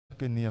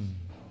kan neem.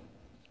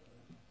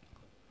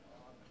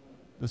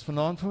 Dis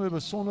vanaand vir my 'n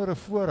besondere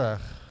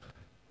voorreg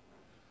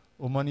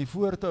om aan die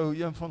voor te hou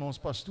een van ons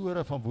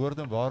pastore van Woord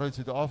en Waarheid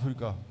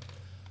Suid-Afrika.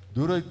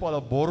 Dooruit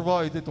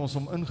Palaborwa het ons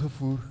hom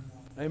ingevoer.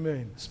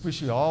 Amen.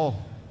 Spesiaal.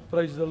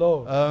 Praise the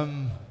Lord.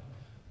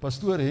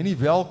 Pastoor Henny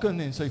Welken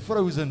en sy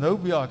vrou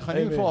Zenobia. Ek gaan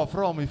nie Amen. vir haar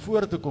vra om hier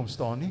voor te kom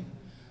staan nie.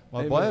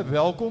 Maar Amen. baie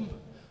welkom.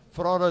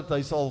 Vra dat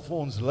hy sal vir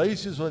ons lei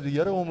soos wat die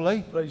Here hom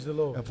lei. Praise the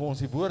Lord. En vir ons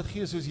die woord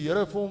gee soos die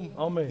Here vir hom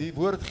Amen. die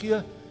woord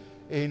gee.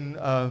 En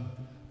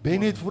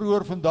Ben het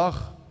vroeër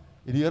vandag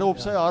het die Here op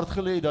sy hart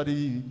gelê dat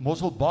die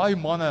Mosselbaai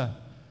manne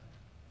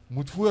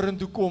moet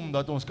vorentoe kom,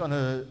 dat ons kan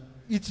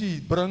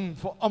ietsie bring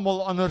vir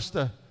almal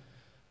anderste,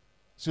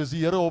 soos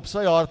die Here op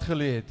sy hart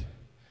gelê het.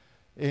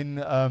 En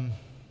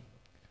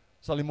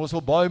sal die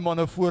Mosselbaai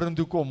manne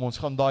vorentoe kom, ons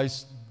gaan daai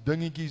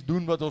dingetjies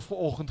doen wat ons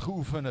vanoggend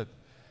geoefen het,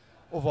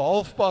 of 'n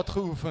halfpad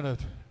geoefen het.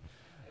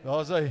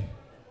 Daar is hy.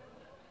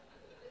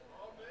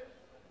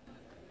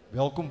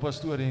 Welkom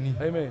pastoor Henny.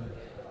 Amen.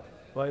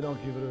 Baie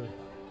dankie broer.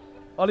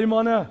 Al die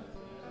manne.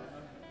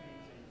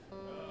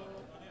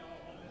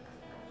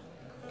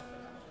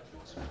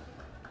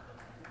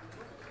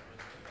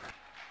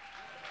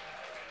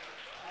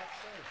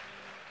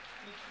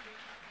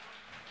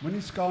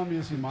 Moenie skaam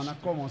wees nie, manne,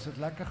 kom, ons het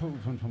lekker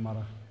geoefen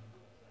vanmiddag.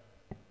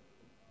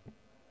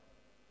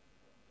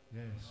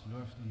 Yes,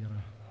 loof die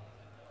Here.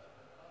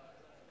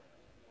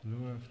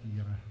 Loof die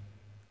Here.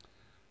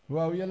 Hoe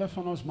hou julle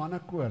van ons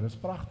mannekoor? Dis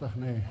pragtig,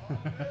 nê? Nee.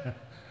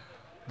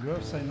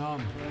 Loof sy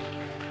naam.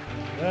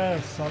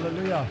 Yes,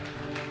 halleluja.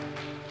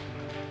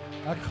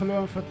 Ek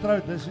glo en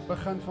vertrou, dis die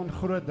begin van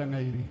groot dinge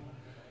hierdie.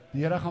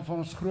 Die Here gaan vir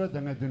ons groot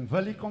dinge doen.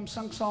 Wil jy kom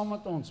sing saam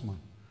met ons, man?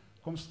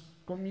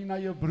 Kom hier na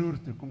jou broer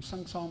toe, kom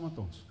sing saam met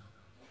ons.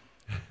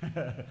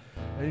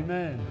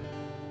 Amen.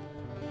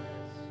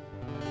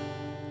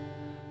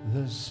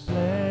 The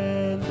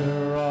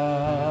splendor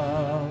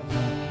of the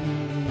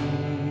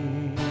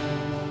King,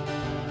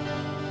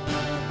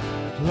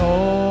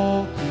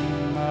 clothed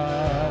in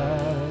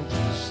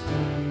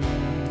majesty,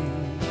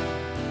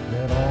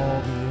 let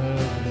all the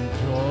earth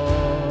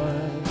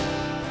rejoice,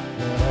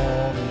 let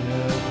all the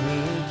earth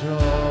rejoice.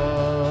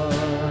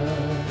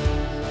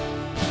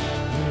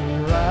 He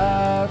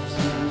wraps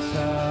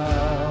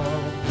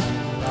himself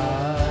in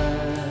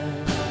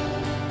light,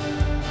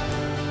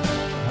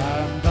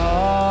 and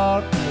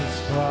darkness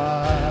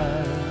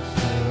tries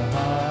to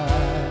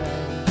hide,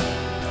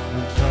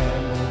 and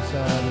trembles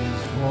at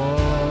his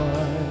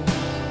voice,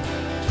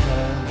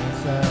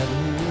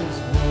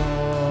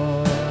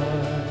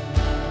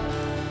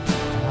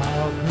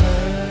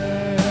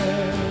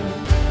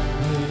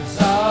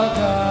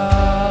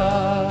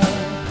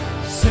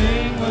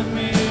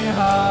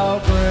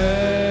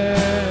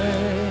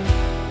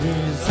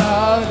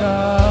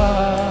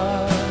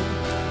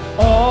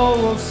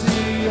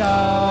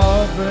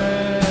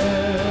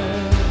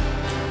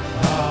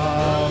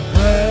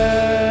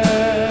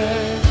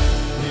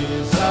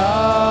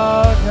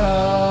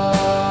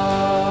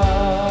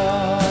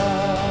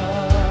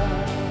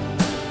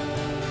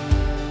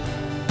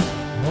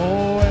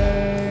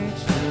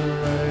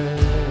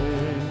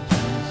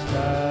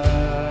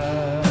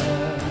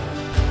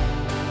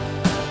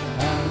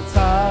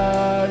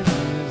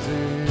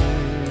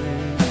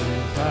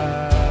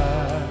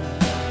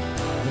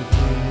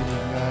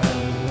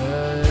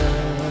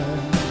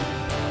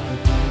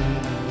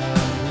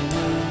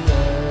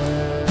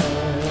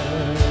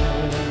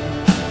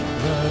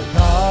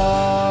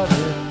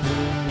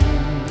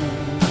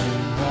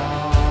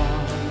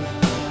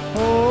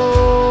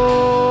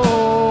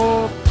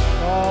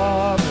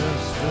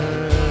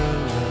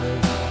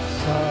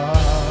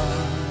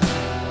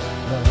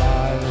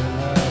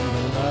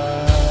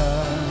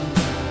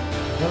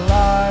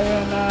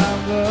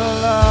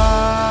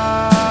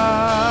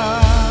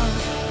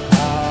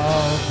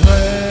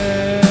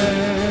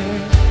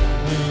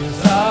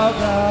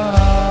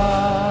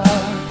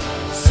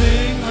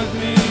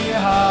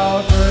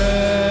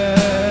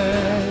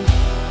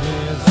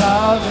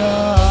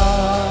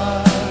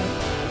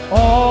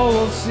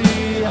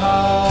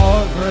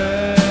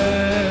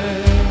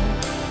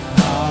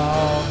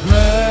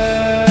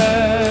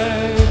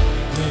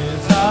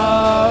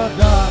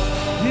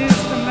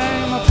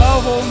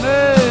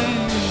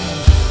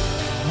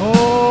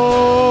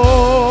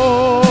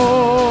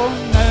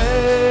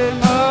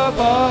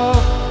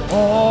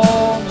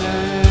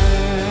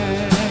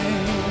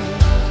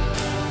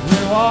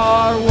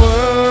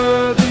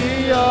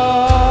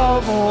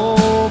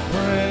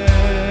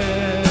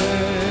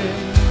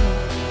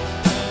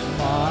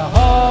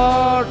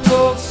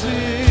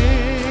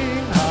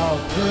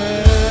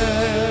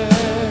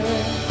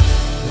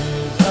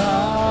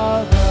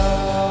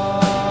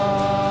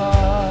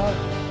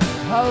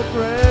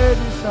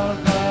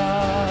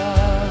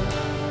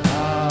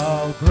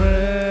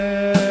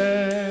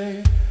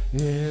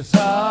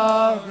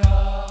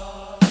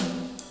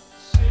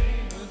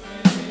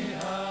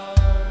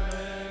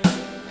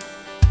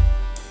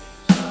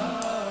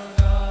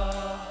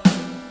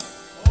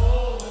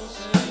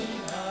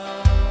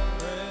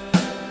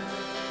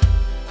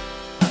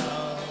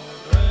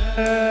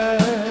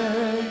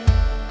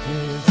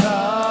 is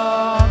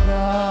our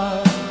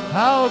God.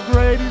 How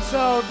great is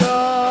our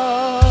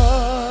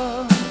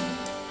God.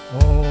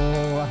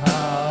 Oh,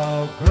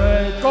 how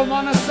great. Kom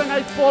aan en sing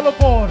uit volle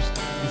bors.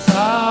 Is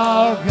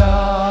our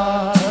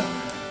God.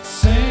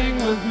 Sing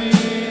with me,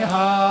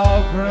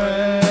 how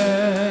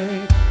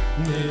great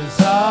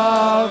is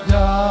our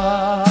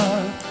God.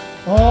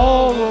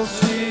 All will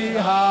see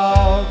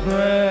how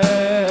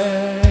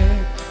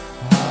great,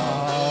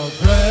 how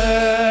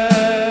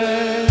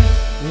great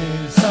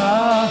is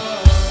our.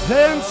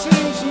 Then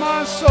sings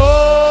my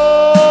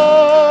soul,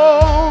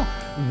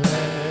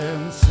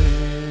 then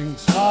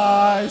sings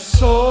my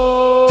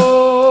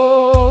soul,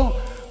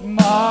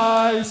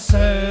 my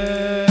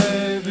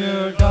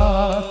Savior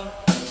God,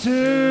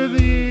 to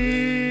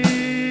thee.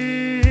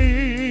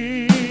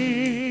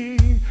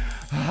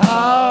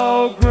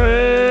 How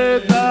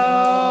great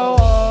thou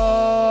art,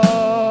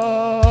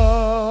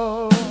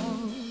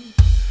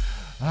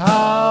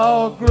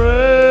 how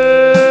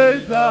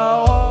great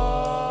thou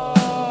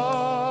art.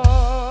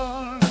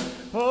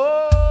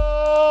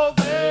 Oh,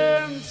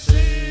 then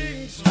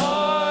sings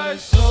my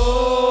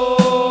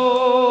soul,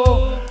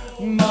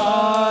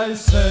 my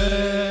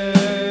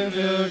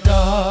Savior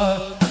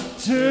God,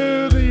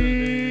 to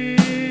thee.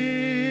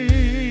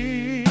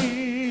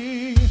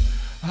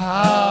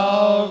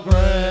 How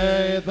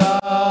great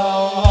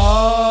thou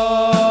art,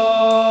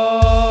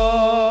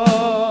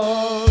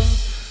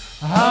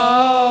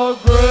 how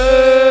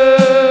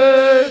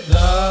great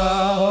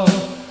thou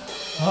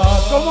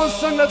art. Kom ons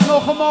sing dit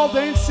nog eenmaal.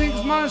 Then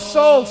sings my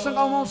soul. Sing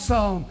allemaal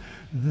saam.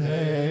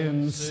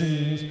 Then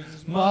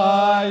sings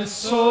my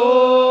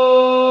soul,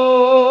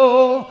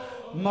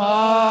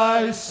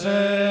 my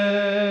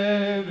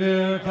Savior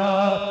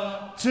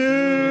God,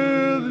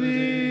 to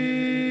thee.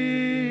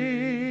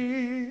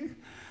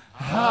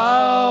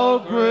 How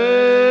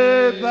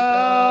great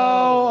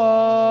thou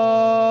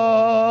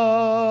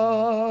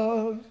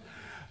art,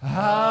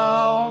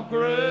 how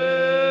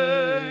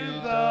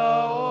great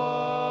thou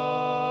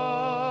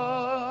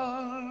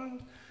art.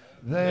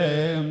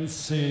 Then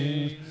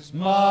sings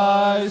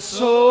my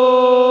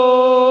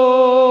soul,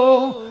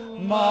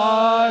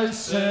 my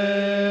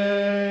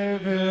Savior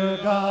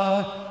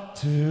God,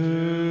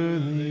 to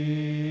thee.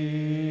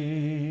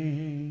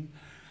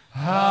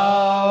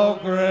 How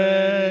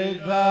great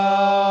thou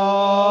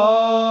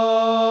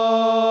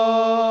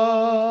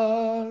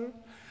art,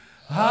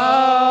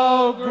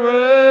 how great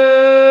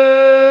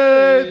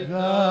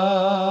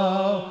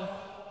thou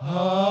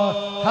art,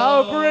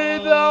 how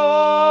great thou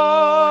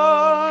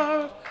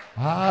art,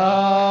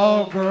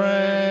 how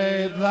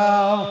great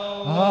thou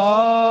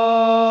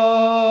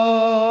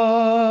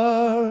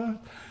art,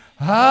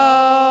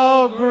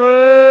 how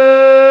great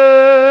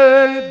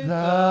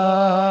thou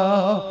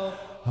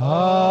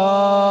art.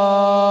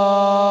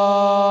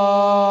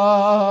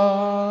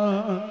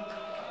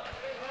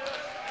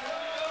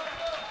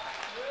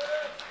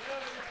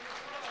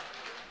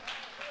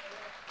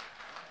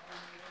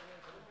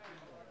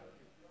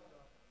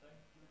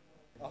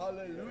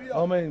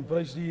 Amen.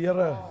 Prys die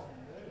Here.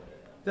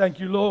 Thank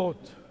you, Lord.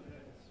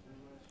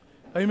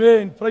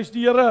 Amen. Prys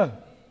die Here.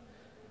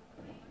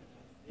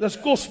 Dis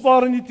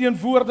kosbaar in die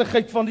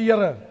teenwoordigheid van die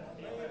Here.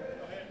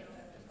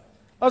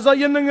 As daar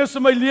een ding is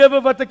in my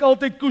lewe wat ek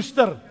altyd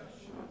koester,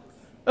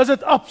 is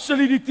dit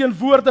absoluut die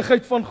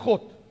teenwoordigheid van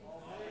God.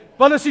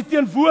 Want is die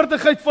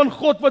teenwoordigheid van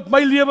God wat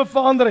my lewe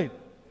verander het.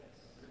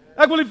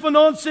 Ek wil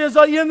vanaand sê, as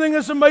daar een ding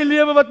is in my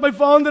lewe wat my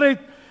verander het,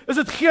 is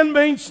dit geen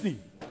mens nie.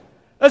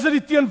 Is dit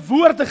die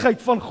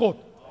teenwoordigheid van God.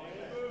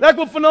 Ek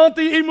wil vanaand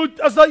hê, jy moet,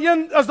 as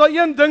daar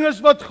een ding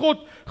is wat God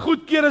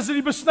goedkeur, is dit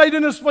die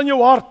besnydenis van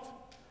jou hart.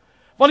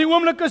 Want die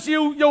oomblik as jy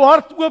jou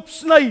hart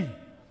oopsny,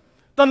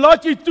 dan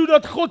laat jy toe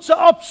dat God se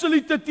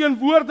absolute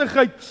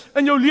teenwoordigheid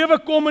in jou lewe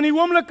kom. En die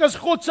oomblik as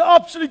God se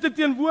absolute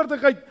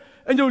teenwoordigheid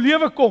in jou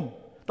lewe kom,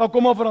 dan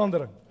kom maar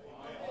verandering.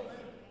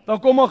 Dan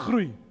kom maar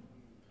groei.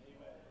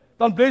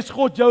 Dan bless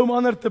God jou om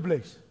ander te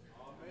bless.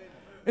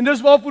 En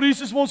dis waarvoor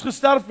Jesus vir ons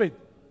gesterf het.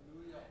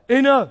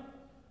 En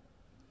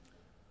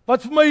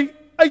wat vir my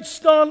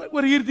uitstaan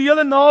oor hierdie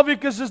hele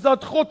naweek is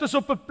dat God is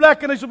op 'n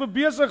plek en hy's op 'n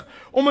besig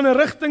om in 'n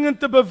rigting in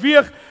te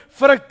beweeg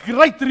vir 'n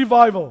great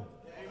revival.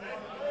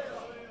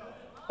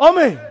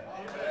 Amen.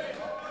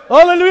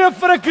 Halleluja,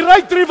 vir 'n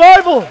great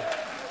revival.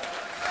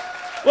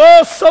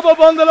 Oh,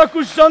 sababandala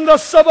kushanda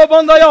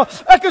sababanda ja.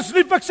 Ek is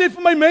lief, ek sê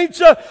vir my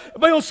mense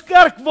by ons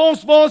kerk waar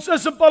ons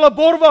is in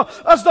Palaborwa,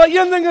 as daar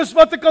een ding is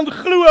wat ek kan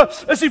glo,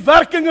 is die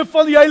werkinge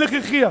van die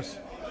Heilige Gees.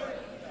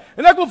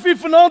 En ek wil vir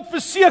vanaand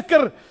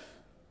verseker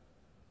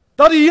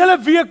dat die hele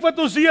week wat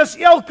ons hier is,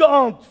 elke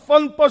aand,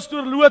 van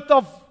Pastoor Loot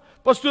af,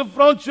 Pastoor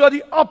Fransjo,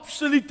 die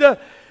absolute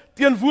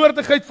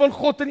teenwoordigheid van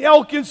God in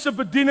elkeen se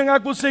bediening,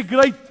 ek wil sê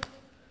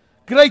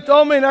great,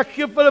 amen, ek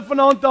gee vir hulle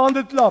vanaand 'n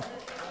handeklap.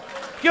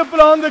 Geef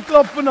hulle hande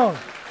klap vanaand.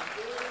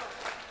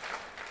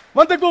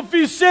 Want ek wil vir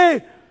julle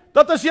sê,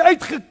 dat as jy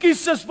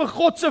uitgekies is vir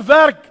God se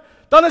werk,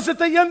 dan is dit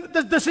 'n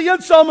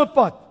eensame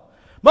pad.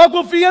 Maar ek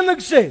wil vir een ding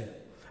sê,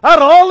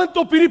 herhalend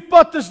op hierdie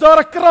pad is daar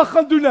 'n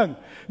kragaandoening.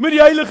 met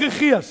die Heilige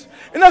Gees.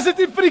 En as dit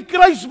nie vir die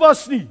kruis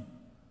was nie,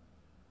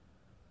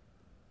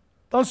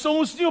 dan sou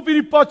ons nie op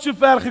hierdie pad so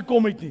ver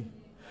gekom het nie.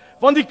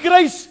 Want die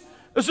kruis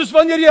is soos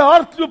wanneer jy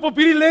hardloop op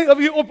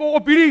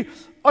hierdie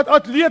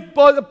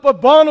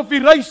atleetbaan of die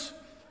reis,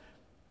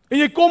 en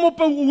jy kom op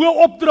 'n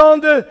hoë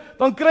opdraande,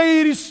 dan kry jy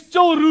hierdie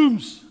still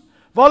rooms,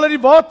 waar hulle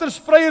die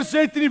waterspreiers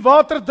het en die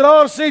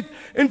waterdraers het,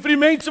 en vir die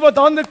mense wat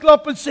hande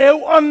klap en sê,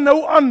 hou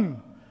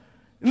aan.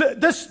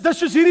 Dis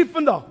soos hierdie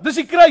vandag, dis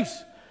die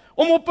kruis.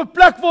 Om op 'n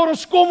plek waar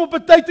ons kom op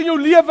 'n tyd in jou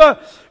lewe,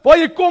 waar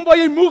jy kom, waar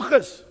jy moeg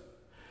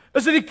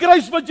is dit die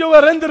kruis wat jou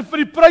herinner vir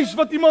die prys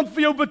wat iemand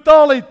vir jou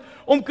betaal het,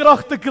 om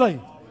krag te kry.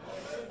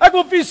 Ek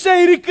wil vir jy sê,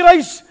 hierdie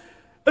kruis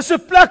is 'n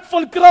plek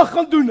van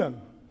kragaandoening.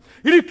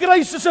 Hierdie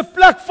kruis is 'n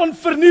plek van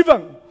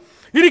vernuwing.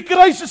 Hierdie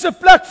kruis is 'n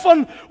plek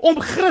van om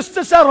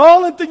Christus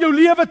herhalend in jou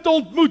lewe te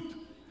ontmoet.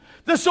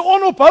 Dis 'n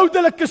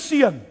onophoudelike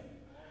seën.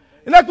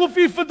 En ek wil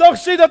vir julle vandag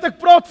sê dat ek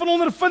praat van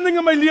ondervinding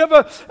in my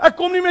lewe. Ek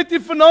kom nie met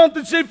hier vanaand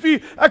en sê vir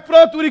julle, ek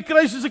praat oor die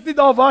kruis as ek nie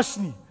daar was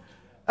nie.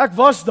 Ek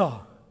was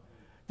daar.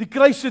 Die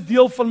kruis het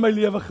deel van my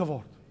lewe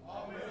geword.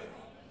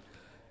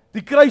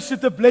 Die kruis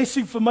het 'n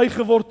blessing vir my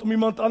geword om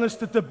iemand anders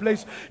te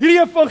bless.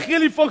 Hierdie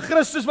evangelie van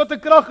Christus wat 'n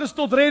krag is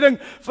tot redding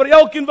vir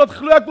elkeen wat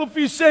glo. Ek wil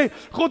vir julle sê,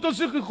 God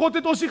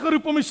het ons nie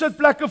geroep om die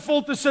sitplekke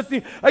vol te sit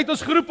nie. Hy het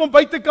ons geroep om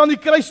buitekant die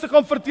kruis te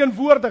gaan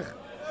verteenwoordig.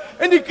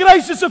 En die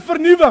kruis is 'n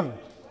vernuwing.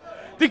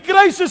 Die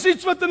kruis is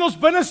iets wat in ons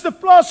binneste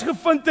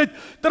plaasgevind het,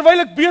 terwyl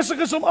ek besig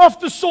is om af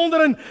te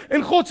sonder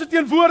en God se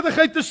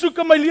teenwoordigheid te soek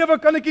in my lewe,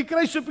 kan ek die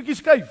kruis so 'n bietjie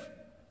skuif.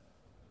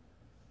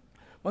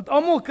 Want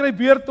almal kry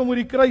beurt om oor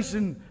die kruis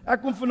en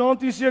ek kom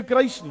vanaand hier sê 'n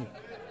kruis nie.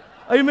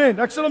 Amen.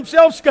 Ek sal hom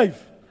self skuif.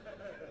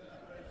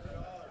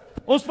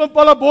 Ons van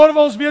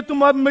Palaborwa, ons weet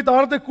hoe om met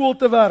harde kool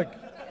te werk.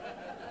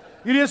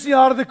 Hierdie is nie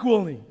harde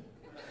kool nie.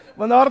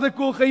 Want harde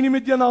kool gaan jy nie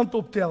met een hand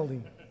optel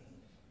nie.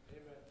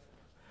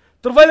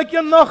 Terwyl ek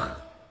een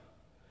nag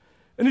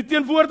in die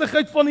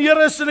teenwoordigheid van die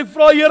Here is en ek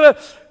vra Here,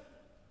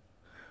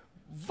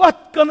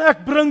 wat kan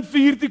ek bring vir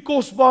hierdie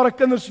kosbare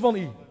kinders van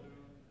U?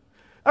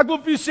 Ek wil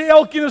vir U sê,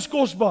 elkeen is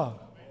kosbaar.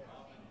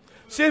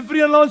 Sê vir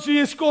een land,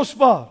 jy is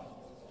kosbaar.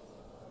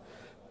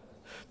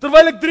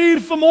 Terwyl ek 3 uur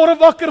vanmôre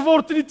wakker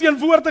word in die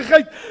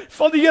teenwoordigheid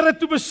van die Here,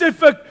 toe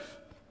besef ek,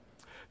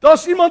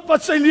 daar's iemand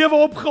wat sy lewe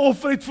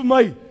opgeoffer het vir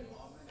my.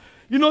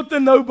 You're not a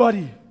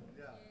nobody.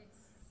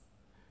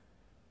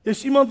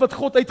 Jy's iemand wat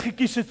God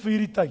uitgekies het vir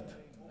hierdie tyd.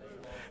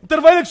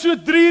 Terwyl ek so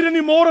 3 uur in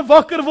die môre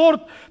wakker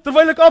word,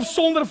 terwyl ek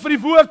afsonder vir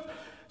die woord,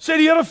 sê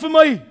die Here vir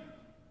my,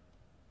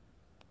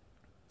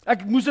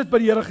 ek moes dit by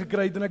die Here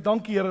gekry het en ek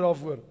dank die Here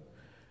daarvoor.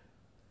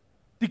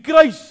 Die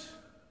kruis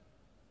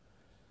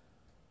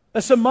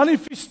is 'n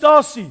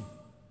manifestasie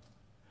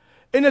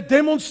en 'n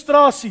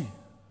demonstrasie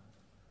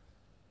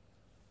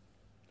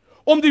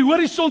om die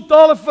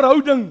horisontale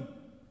verhouding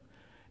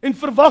en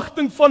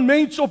verwagting van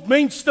mens op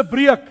mens te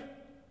breek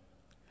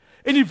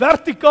en die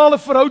vertikale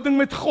verhouding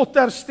met God te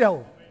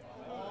herstel.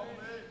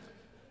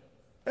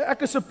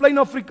 Ek is 'n plain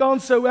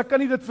Afrikaanse ou, ek kan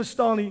nie dit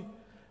verstaan nie,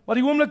 maar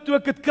die oomblik toe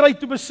ek dit kry,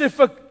 toe besef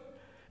ek,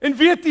 en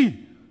weet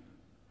jy,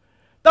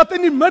 dat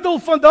in die middel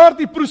van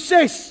daardie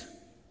proses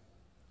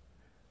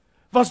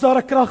was daar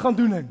 'n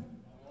kragaandoening.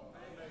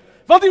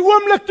 Want die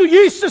oomblik toe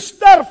Jesus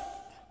sterf,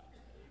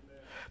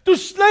 toe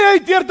sny hy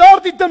deur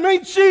daardie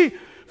dimensie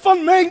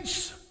van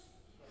mens,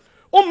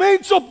 om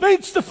mens op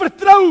mens te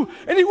vertrou,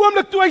 en die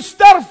oomblik toe hy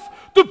sterf,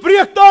 toe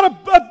breek daar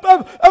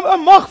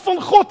 'n mag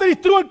van God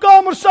uit die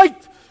troonkamers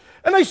uit,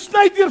 en hy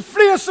sny deur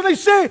vlees en hy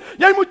sê,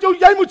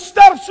 jy moet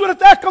sterf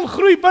sodat ek kan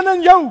groei binne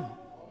in jou.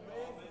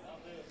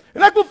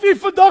 En ek wil vir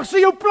vandag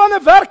sê, jou planne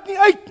werk nie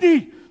uit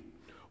nie,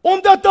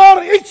 omdat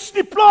daar iets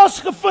nie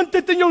plaasgevind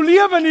het in jou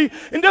lewe nie,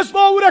 en dis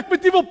waaroor ek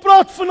met u wil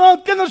praat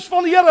vanaand, kinders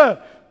van die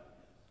Here.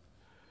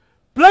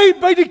 Bly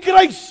by die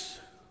kruis,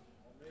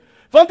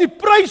 want die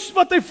prys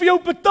wat hy vir jou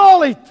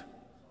betaal het,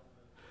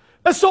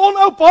 is 'n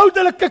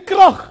onophoudelike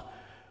krag,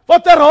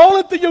 wat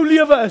herhalend in jou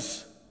lewe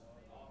is.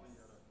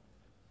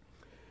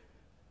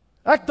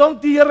 Ek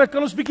dank die Here,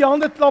 kan ons 'n bietjie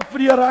hande klap vir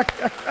die Here,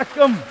 ek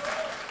kom.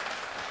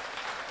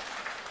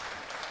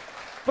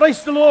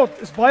 Praise the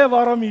Lord, is baie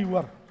warm hier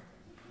hoor.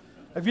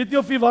 Ek weet nie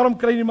of jy warm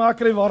kry nie, maar ek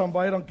kry warm,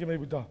 baie dankie my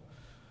boeta.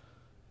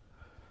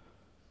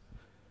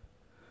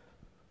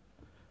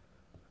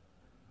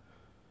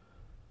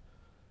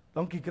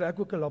 Dankie, kry ek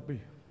ook 'n lappie.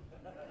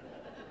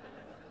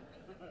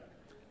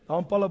 Daar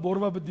in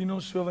Palaborwa bedien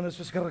ons so, want dit is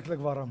verskriklik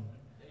warm.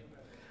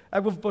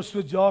 Ek wil vir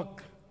Pastor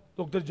Jacques,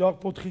 Dr. Jacques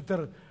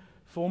Potgieter,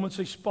 vir hom en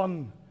sy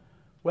span,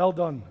 well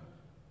done.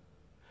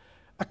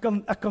 Ek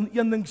kan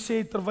een ding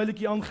sê, terwyl ek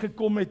hier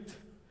aangekom het,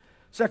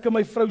 sê ek en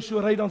my vrou so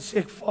ry, dan sê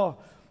ek vir haar,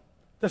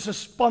 dis 'n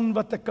span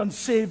wat ek kan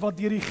sê, wat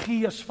deur die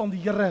Gees van die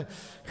Here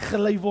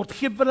gelei word.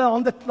 Geef hulle 'n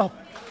hande klap.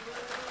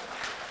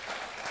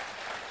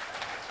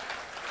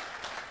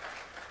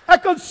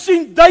 Ek kan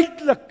sien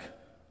duidelik,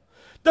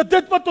 dat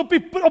dit wat op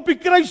die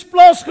kruis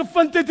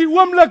plaasgevind het, die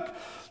oomblik,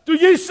 toe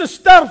Jesus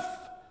sterf,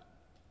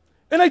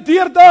 en hy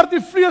deur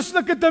daardie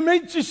vleeslike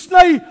dimensie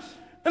sny,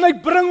 en hy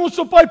bring ons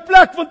op hy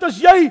plek, want as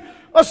jy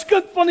as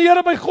kind van die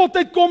Here by God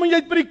uitkom en jy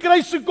het by die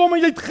kruis gekom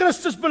en jy het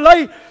Christus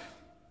bely,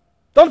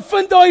 dan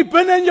vind daai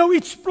binne in jou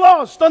iets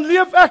plaas. Dan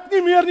leef ek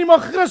nie meer nie, maar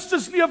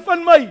Christus leef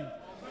in my.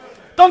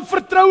 Dan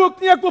vertrou ek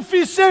nie, ek wil vir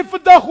jy sê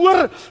vandag,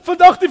 hoor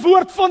vandag die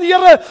woord van die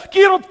Here,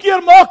 keer op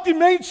keer maak die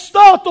mens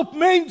staat op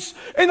mens,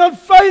 en dan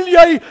faal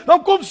jy,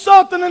 dan kom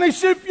Satan en hy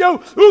sê vir jou,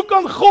 hoe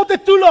kan God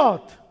dit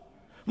toelaat?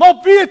 Maar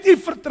op wie het jy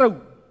vertrou?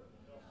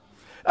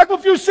 Ek wil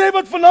vir jou sê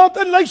wat vanaand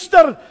in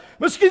luister,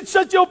 miskien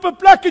sit jy op 'n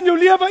plek in jou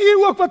lewe, jy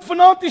ook wat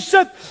vanaand hier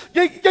sit,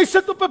 jy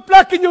sit op 'n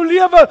plek in jou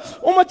lewe,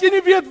 omdat jy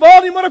nie weet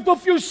waar nie, maar ek wil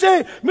vir jou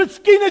sê,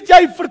 miskien het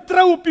jy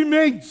vertrou op die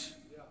mens.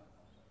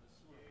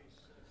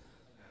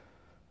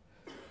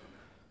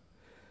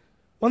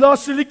 Want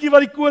daar's 'n liedjie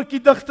wat die koortjie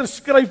digter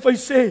skryf, hy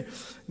sê,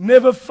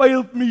 never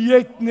failed me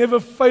yet, never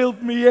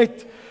failed me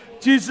yet,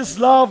 Jesus'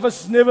 love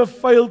has never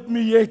failed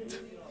me yet.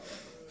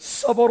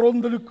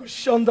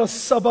 Sabarondelukushanda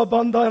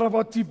sababanda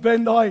rabati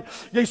bendai.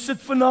 Jy sit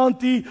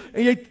vanaand hier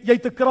en jy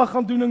het 'n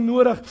kragaandoening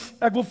nodig.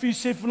 Ek wil vir jou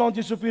sê vanaand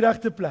jy's op die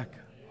regte plek.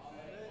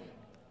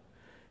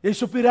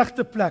 Jy's op die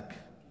regte plek.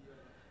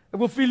 Ek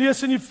wil vir julle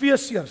lees in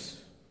Efesiërs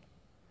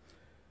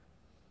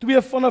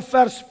 2 vanaf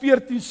vers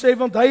 14 sê,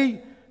 want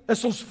hy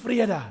is ons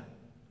vrede.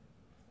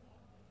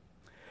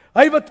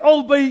 Hy wat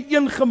albei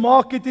een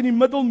gemaak het en die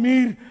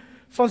middelmuur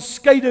van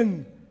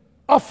skeiding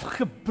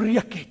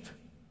afgebreek het.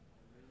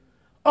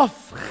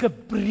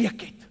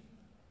 Afgebreek het.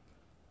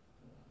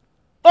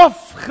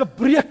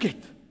 Afgebreek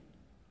het.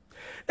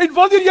 En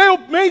wanneer jy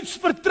op mens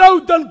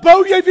vertrou, dan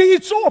bou jy weer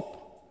iets op.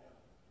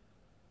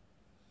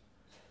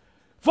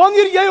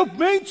 Wanneer jy op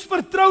mens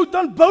vertrou,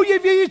 dan bou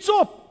jy weer iets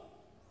op.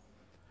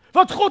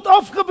 Wat God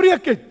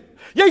afgebreek het.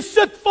 Jy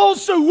sit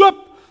valse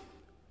hoop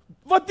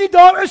wat nie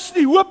daar is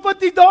nie, hoop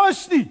wat nie daar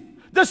is nie.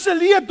 Dis 'n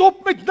leë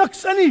dop met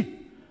niks in nie.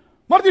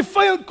 Maar die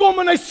vyand kom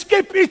en hy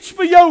skep iets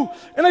vir jou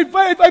en hy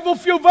wil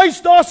vir jou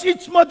wys daar's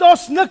iets, maar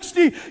daar's niks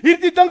nie.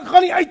 Hierdie ding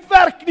gaan nie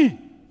uitwerk nie.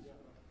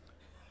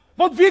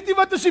 Want weet jy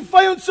wat is die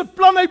vyand se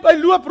plan? Hy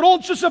loop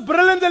rond soos 'n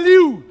brullende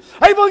leeu.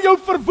 Hy wil jou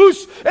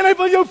verwoes en hy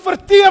wil jou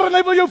verteer en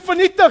hy wil jou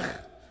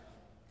vernietig.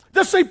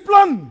 Dis sy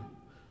plan.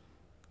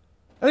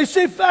 En hy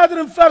sê verder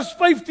in vers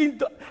 15,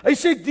 hy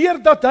sê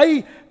deurdat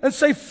hy in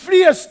sy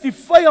vlees die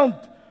vyand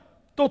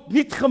tot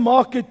niet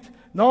gemaak het,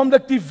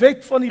 naamlik die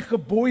wet van die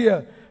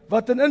gebooie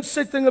wat in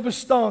insettinge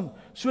bestaan,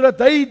 sodat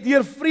hy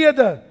deur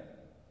vrede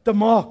te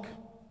maak,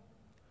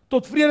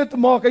 tot vrede te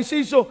maak. Hy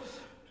sê so,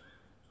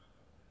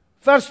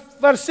 vers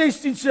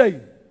 16 sê hy,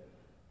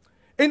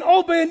 en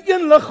albei in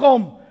een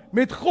liggaam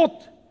met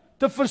God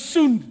te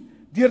versoen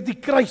deur die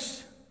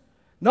kruis,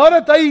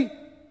 nadat hy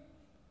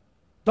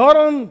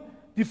daaraan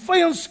die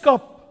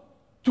vyandskap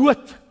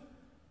dood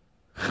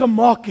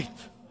gemaak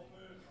het.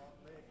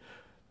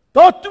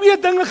 Daar 2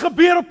 dinge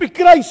gebeur op die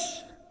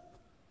kruis.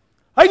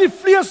 Hy het die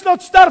vlees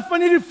laat sterf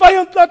en hy die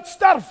vyand laat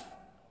sterf.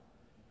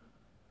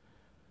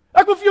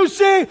 Ek wil vir jou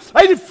sê,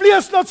 hy het die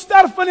vlees laat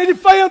sterf en hy die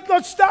vyand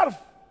laat sterf.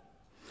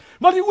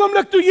 Maar die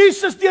oomblik toe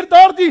Jesus deur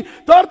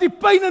daardie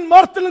pyn en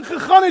marteling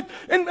gegaan het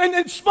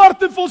en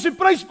smart en vir ons die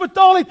prys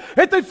betaal het,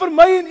 het hy vir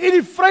my en u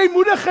die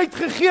vrymoedigheid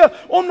gegee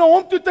om na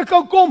hom toe te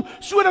kan kom,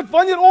 sodat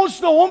wanneer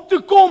ons na hom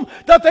toe kom,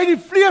 dat hy die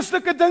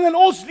vleeslike ding in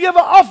ons lewe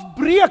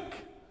afbreek.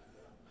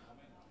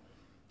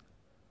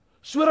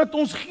 Sodat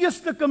ons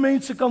geestelike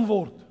mense kan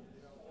word.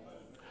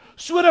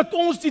 Sodat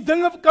ons die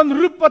dinge kan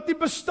roep wat nie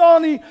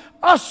bestaan nie,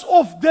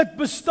 asof dit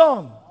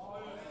bestaan.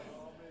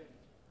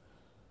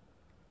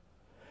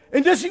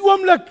 En dis die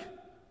oomblik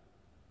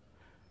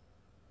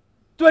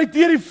toe hy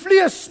deur die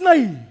vlees sny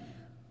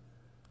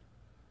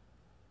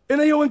en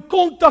hy jou in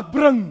kontak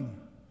bring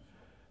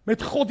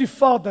met God die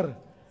Vader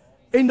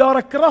en daar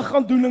 'n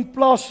kragaandoening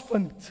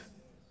plaasvind.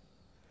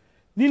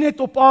 Nie net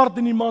op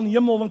aarde nie, maar in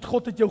hemel, want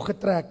God het jou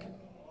getrek.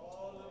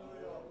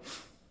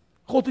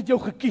 God het jou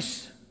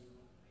gekies.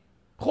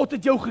 God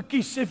het jou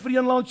gekies. Sê vir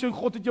een land jou,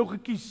 God het jou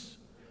gekies.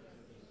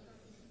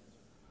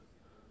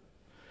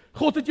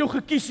 God het jou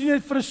gekies nie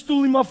net vir 'n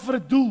stoel nie, maar vir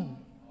 'n doel.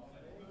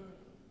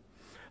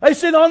 Hy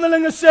sê in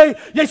Handelinge sê,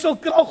 jy sal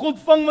krag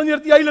ontvang wanneer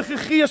die Heilige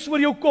Gees oor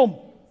jou kom.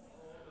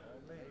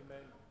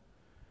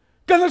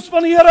 Kinders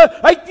van die Here,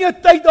 hy het nie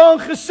 'n tyd daarin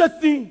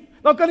gesit nie,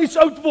 dan kan iets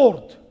oud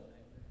word.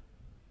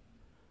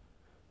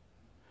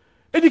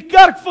 En die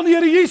kerk van die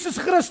Here Jesus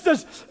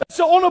Christus is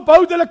 'n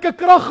onophoudelike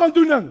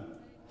kragaandoening.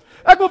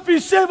 Ek wil vir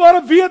julle sê, waar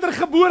 'n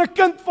wedergebore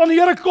kind van die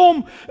Here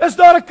kom, is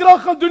daar 'n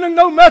kragaandoening,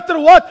 no matter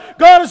what.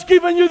 God has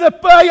given you the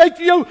power, hy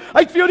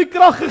het vir jou die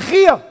krag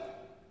gegee.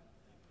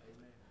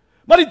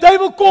 Maar die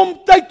duiwel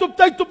kom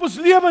tyd op ons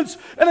lewens,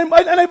 en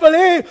hy wil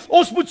hê,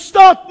 ons moet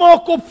staat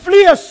maak op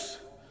vlees.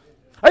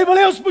 Hy wil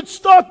hê, ons moet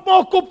staat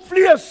maak op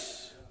vlees.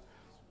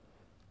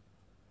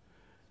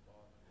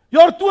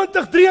 Jaar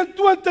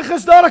 2023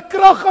 is daar 'n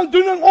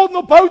kragaandoening,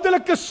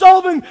 onophoudelike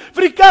salwing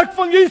vir die kerk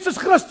van Jesus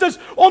Christus,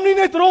 om nie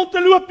net rond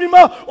te loop nie,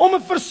 maar om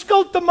 'n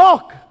verskil te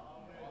maak.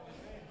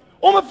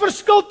 Om 'n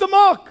verskil te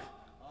maak.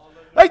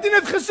 Hy het nie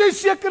net gesê,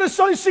 sekere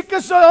sal die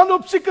siekes sy hande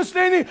op siekes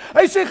lê nie.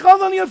 Hy sê, gaan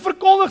dan en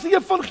verkondig die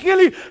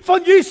evangelie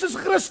van Jesus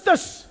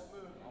Christus.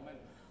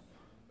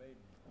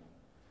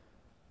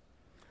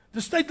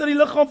 Dis tyd dat die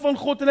liggaam van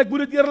God, en ek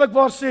moet dit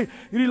eerlikwaar sê,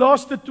 hierdie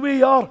laaste 2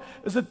 jaar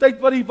is 'n tyd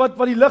wat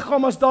die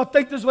liggaam, as daar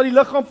tyd is wat die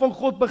liggaam van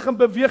God begin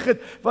beweeg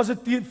het, was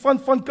dit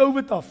van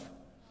COVID af.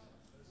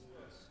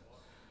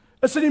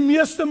 Is in die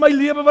meeste my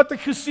lewe wat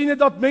ek gesien het,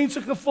 dat mense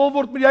gevul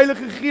word met die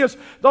Heilige Gees.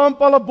 Daar in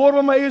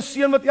Palabora, my eie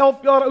seun wat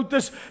 11 jaar oud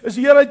is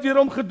die Here uit weer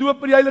hom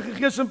gedoop met die Heilige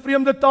Gees in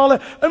vreemde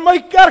tale. In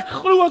my kerk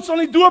glo ons aan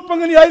die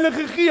dooping in die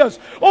Heilige Gees.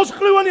 Ons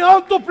glo aan die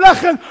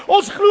handoplegging.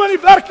 Ons glo aan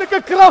die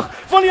werklike krag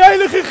van die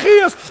Heilige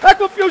Gees. Ek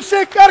wil vir jou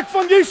sê, kerk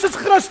van Jesus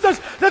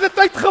Christus, dit het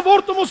tyd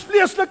geword om ons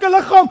vleeslike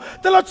liggaam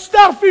te laat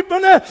sterf hier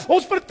binne.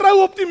 Ons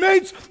vertrou op die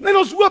mens en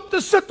ons hoop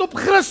te sit op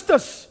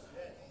Christus.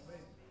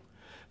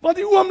 Want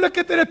die oomblik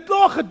het hy dit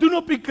klaar gedoen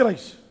op die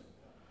kruis.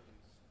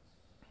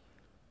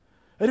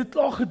 Hy het dit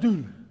klaar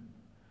gedoen.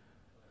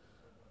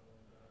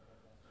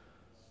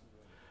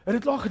 Hy het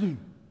dit klaar gedoen.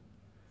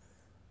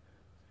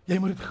 Jy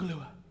moet dit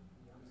glo.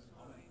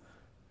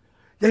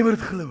 Jy moet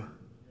dit glo.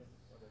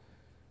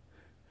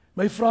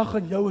 My vraag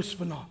aan jou is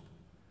vanaand,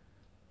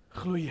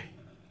 glo jy?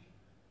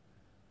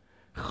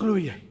 Glo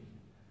jy?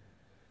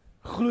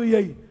 Glo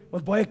jy?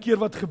 Want baie keer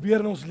wat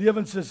gebeur in ons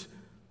lewens is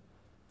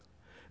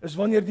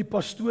wanneer die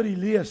pastoor die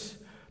lees,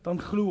 dan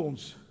glo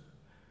ons.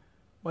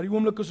 Maar die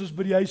oomblik as ons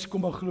by die huis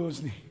kom, dan glo ons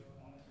nie.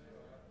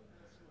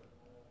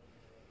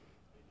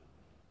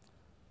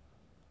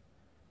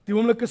 Die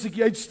oomblik as ek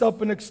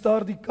uitstap en ek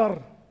staar die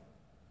kar,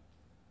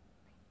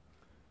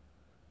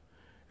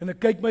 en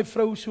ek kyk my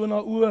vrou so na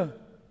oë,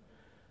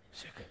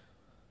 sê ek,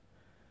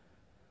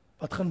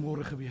 wat gaan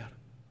môre gebeur?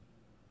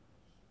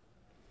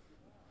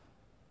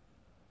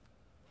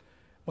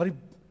 Maar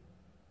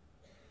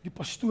die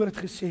pastoor het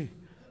gesê,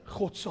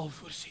 God sal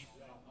voorsien.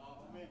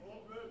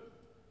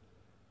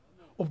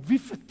 Op wie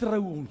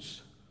vertrou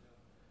ons?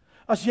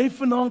 As jy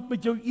vanaand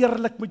met jou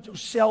eerlik met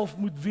jouself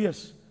moet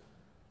wees,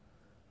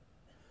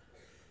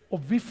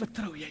 op wie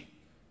vertrou jy?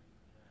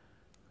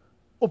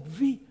 Op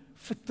wie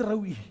vertrou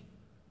jy?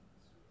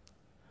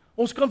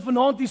 Ons kan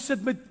vanaand hier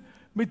sit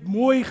met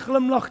mooi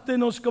glimlagte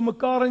en ons kan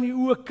mekaar in die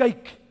oë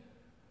kyk.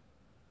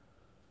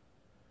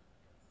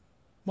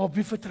 Maar op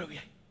wie vertrou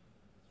jy?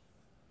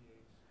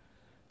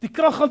 Die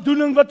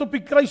kragaandoening wat op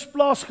die kruis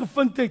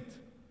plaasgevind het,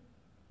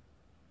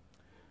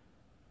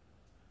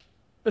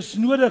 is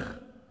nodig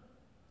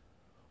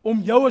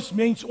om jou as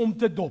mens om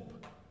te dop.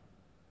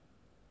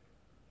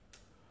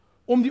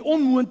 Om die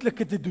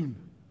onmoontlike te doen.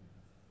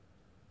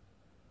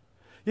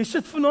 Jy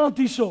sit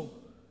vanaand hierso.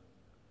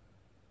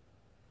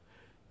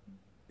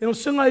 En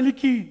ons sing 'n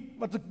liedjie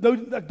wat ek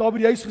daar by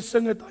die huis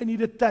gesing het, I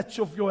need a touch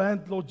of your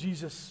hand, Lord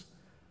Jesus.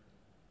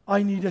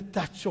 I need a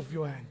touch of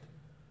your hand.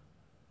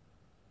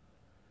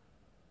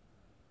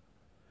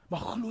 Maar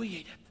glo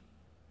jy dit?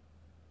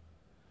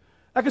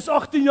 Ek is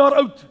 18 jaar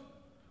oud.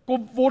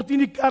 Word nie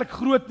in die kerk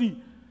groot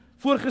nie.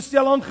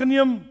 Voorgestel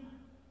aangeneem.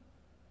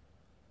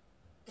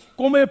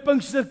 Kom by 'n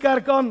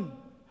Pinksterkerk aan.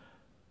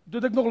 Toe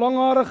het ek nog lang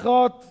hare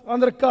gehad,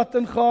 ander kat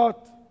in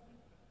gehad.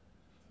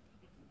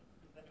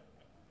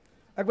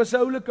 Ek was 'n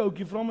oulike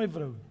ouetjie, vra my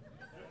vrou.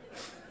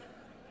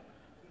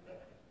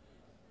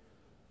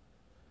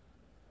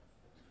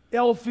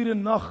 Uur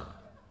 'n nag,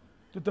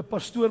 toe 'n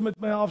pastoor met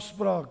my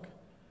afspraak.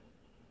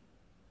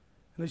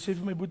 En hy sê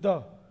vir my,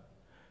 Boeta,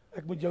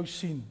 ek moet jou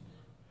sien.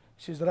 Ek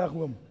sê, is reg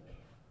oom.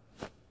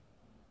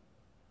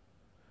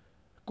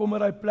 Kom in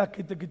die plek,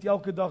 ek het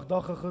elke dag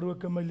dagga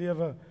gerook in my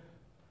lewe.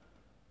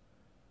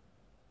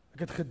 Ek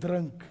het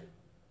gedrink.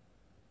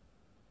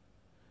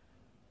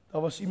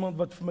 Daar was iemand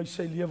wat vir my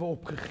sy lewe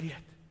opgegee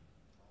het.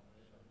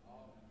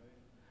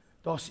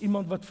 Daar's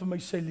iemand wat vir my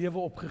sy lewe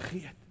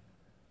opgegee het.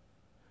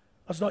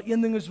 As daar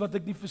een ding is wat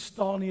ek nie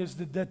verstaan nie, is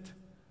dit.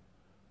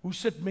 Hoe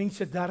sit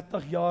mense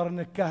 30 jaar in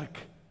 'n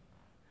kerk?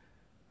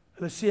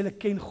 Hulle sê hulle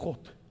ken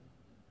God,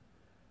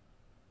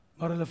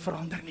 maar hulle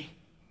verander nie.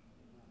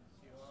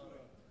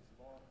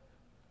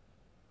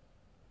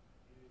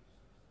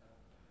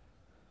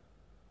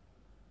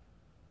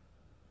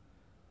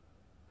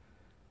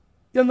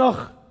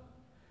 Eendag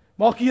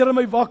maak die Here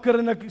my wakker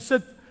en ek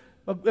sit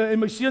en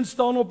my seun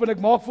staan op en ek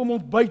maak vir hom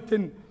ontbyt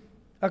en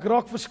ek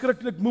raak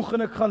verskriklik moeg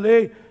en ek gaan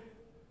lê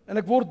en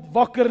ek word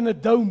wakker in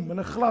 'n doum, in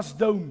 'n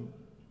glasdoum.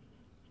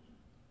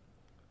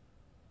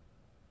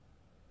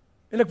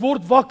 En ek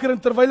word wakker en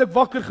terwyl ek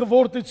wakker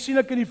geword het, sien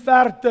ek in die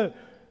verte,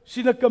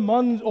 sien ek 'n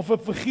man of 'n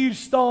figuur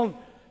staan,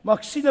 maar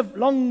ek sien 'n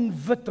lang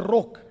wit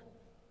rok.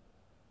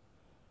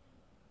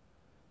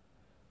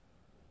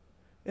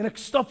 En ek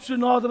stap so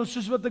nader en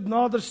soos wat ek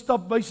nader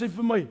stap, wys hy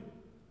vir my.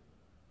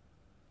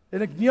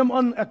 En ek neem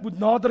aan, ek moet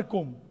nader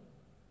kom.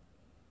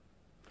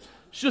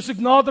 Soos ek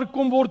nader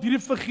kom, word hierdie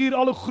figuur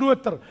al hoe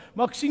groter,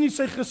 maar ek sien nie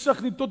sy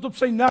gesig nie, tot op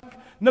sy nek,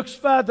 niks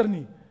verder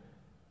nie.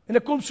 En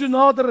ek kom so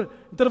nader,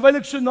 en terwyl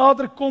ek so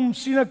nader kom,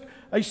 sien ek,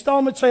 hy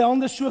staan met sy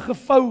hande so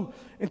gevou,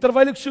 en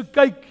terwyl ek so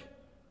kyk,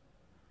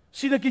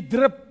 sien ek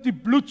die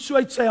bloed so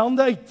uit sy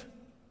hande uit.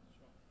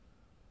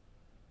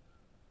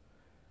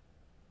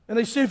 En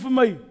hy sê vir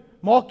my,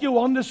 maak jou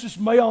hande soos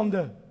my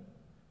hande.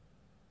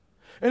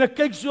 En ek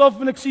kyk so af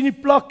en ek sien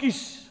die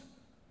plakkies,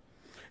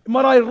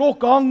 maar hy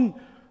rok hang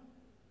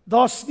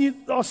Daar's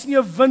nie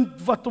 'n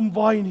wind wat hom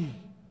waai nie.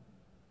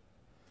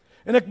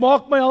 En ek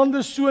maak my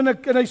hande so en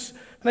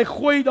hy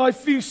gooi daai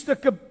 4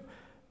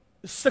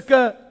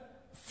 stukke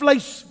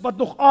vleis wat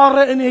nog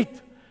are in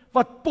het,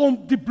 wat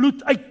pomp, die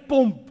bloed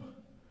uitpomp.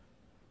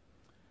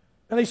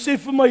 En hy sê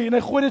vir my, en hy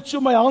gooi dit so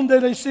in my hande,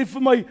 en hy sê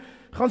vir my,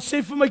 gaan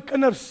sê vir my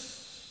kinders,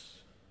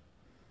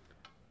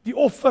 die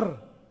offer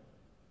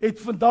het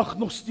vandag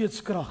nog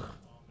steeds krag.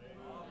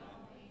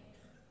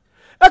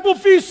 Ek wil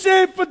vir julle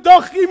sê,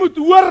 vandag, jy moet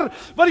hoor,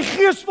 wat die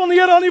Gees van die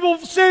Here aan u wil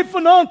sê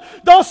vanaand,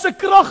 daar's 'n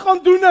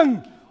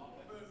kragaandoening.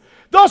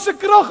 Daar's 'n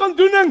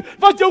kragaandoening,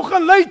 wat jou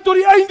gaan lei tot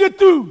die einde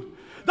toe.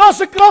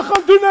 Daar's 'n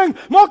kragaandoening,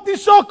 maak nie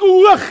saak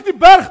hoe hoog die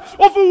berg,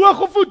 of hoe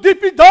hoog of hoe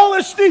diep die dal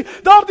is nie,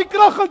 daardie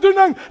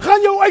kragaandoening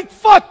gaan jou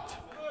uitvat.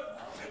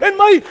 En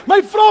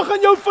my vraag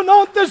aan jou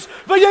vanaand is,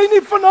 wil jy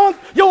nie vanaand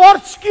jou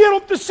hart skeer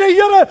om te sê,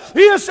 Here,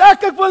 hier is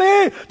ek wil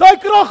hê, daai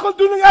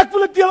kragaandoening, ek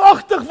wil dit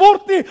deelagtig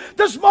word nie.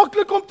 Dis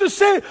maklik om te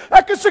sê,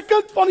 ek is 'n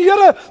kind van die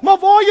Here, maar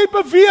waar jy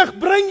beweeg,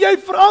 bring jy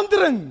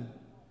verandering.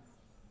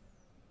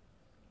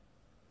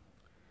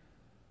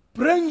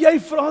 Bring jy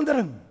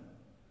verandering.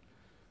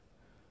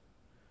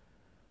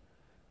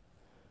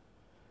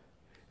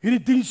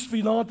 Hierdie diens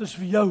vanaand is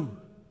vir jou,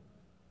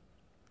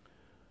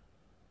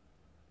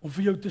 om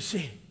vir jou te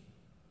sê,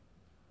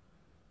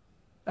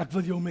 ek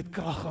wil jou met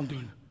krag gaan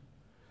doen.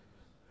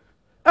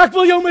 Ek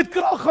wil jou met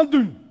krag gaan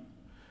doen.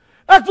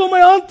 Ek wil my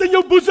hand in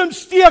jou boesem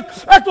steek.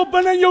 Ek wil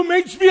binne in jou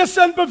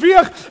menswese in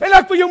beweeg en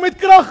ek wil jou met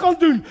krag gaan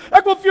doen.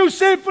 Ek wil vir jou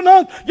sê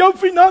vanaand, jou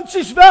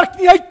finansies werk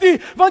nie uit nie,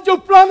 want jou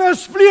planne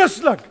is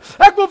vleeslik.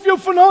 Ek wil vir jou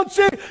vanaand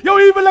sê, jou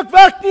huwelik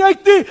werk nie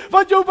uit nie,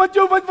 want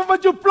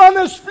jou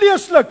planne is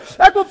vleeslik.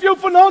 Ek wil vir jou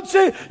vanaand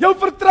sê, jou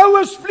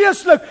vertroue is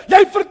vleeslik.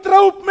 Jy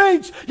vertrou op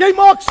mens. Jy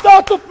maak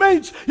staat op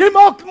mens. Jy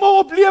maak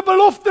op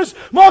leebeloftes.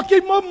 Maak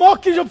jy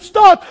op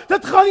staat.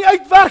 Dit gaan nie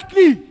uitwerk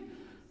nie.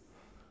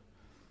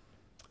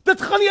 Dit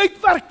gaan nie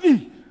uitwerk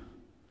nie.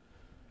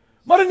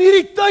 Maar in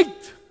hierdie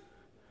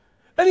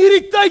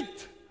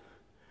tyd,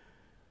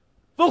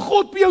 wil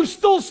God by jou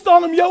stil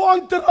staan om jou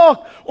aan te raak,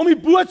 om die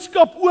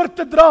boodskap oor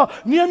te dra.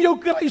 Neem jou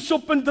kruis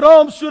op en dra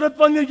hom, sodat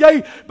wanneer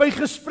jy by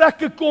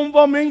gesprekke kom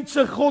waar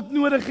mense God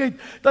nodig het,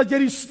 dat jy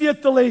die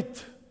sleutel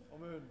het.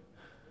 Amen.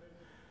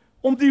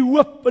 Om die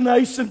hoop in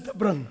huis in te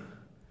bring.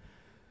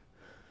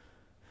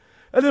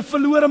 In 'n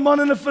verlore man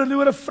en 'n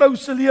verlore vrou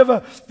se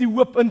lewe die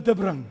hoop in te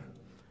bring.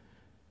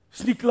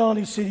 Dis nie klaar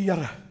nie, sê die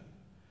Here.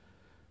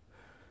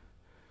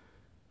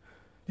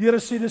 Die Here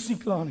sê dis nie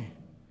klaar nie.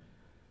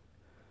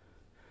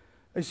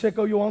 Hy sê ek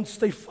hou jou hand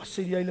styf vas,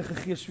 sê die Heilige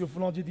Gees, so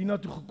vanaand jy hierna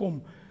toe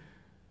gekom.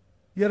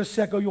 Die Here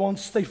sê ek hou jou hand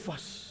styf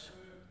vas.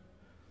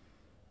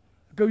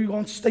 Ek hou jou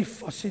hand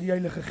styf vas, sê die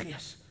Heilige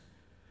Gees.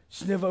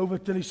 It's never over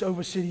till it's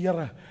over, sê die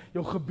Here.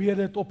 Jou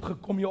gebede het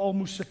opgekom, jou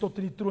almoes sit tot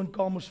in die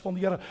troonkamers van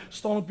die Here.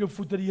 Staan op jou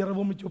voete, die Here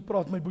wil met jou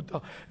praat, my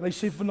boeta. En hy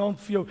sê vanaand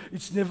vir jou,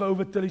 it's never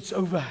over till it's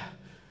over.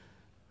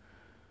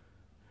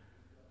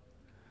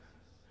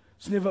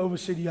 It's never over,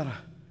 sê die Here.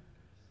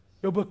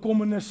 Jou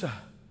bekommernisse,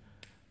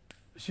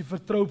 as jy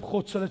vertrou op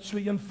God, sal dit so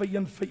een vir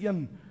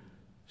een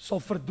sal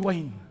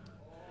verdwyn.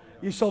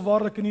 Jy sal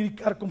waarlik in hierdie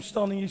kerk kom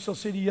staan en jy sal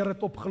sê die Here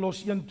het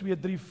opgelos 1, 2,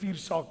 3, 4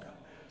 sake.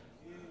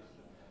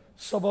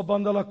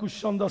 Sababandala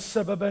kushanda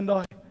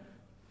sebabendai.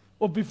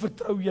 Op wie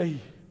vertrou jy?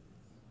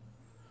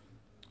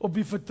 Op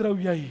wie vertrou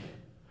jy?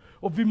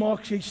 Op wie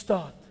maak jy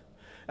staat?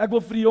 Ek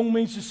wil vir die jong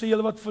mense sê,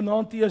 julle wat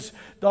vanaand hier is,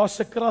 daar's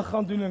 'n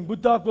kragaandoening.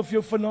 Boeta, ek wil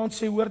vir jou vanaand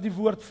sê, hoor die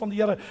woord van die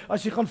Here.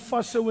 As jy gaan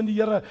vashou in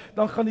die Here,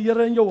 dan gaan die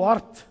Here in jou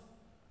hart.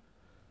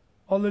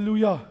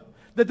 Halleluja.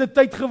 Dit het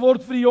tyd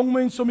geword vir die jong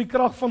mense om die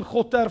krag van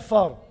God te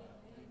ervaar.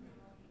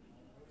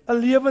 'n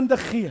Lewende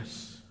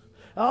gees.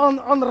 'n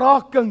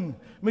Aanraking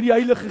met die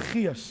Heilige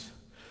Gees.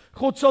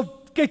 God sal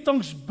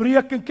kettinge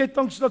breek en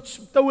kettinge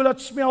toue laat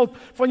smelt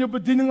van jou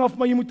bediening af,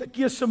 maar jy moet 'n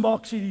keuse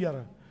maak, sê die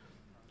Here.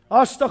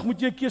 Haastig moet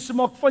jy 'n keuse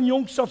maak van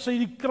jongs af, sê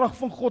jy die krag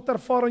van God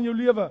ervaar in jou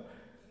lewe.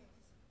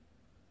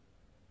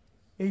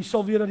 En jy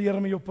sal weet dat die Here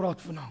met jou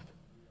praat vanaand.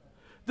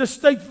 Dis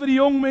tyd vir die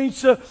jong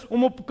mense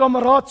om op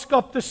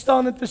kameraadskap te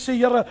staan en te sê,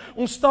 Here,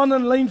 ons staan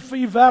in lyn vir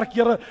u werk,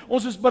 Here.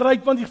 Ons is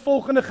bereid want die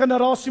volgende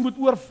generasie moet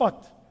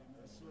oorvat.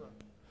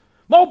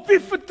 Maar op wie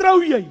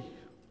vertrou jy?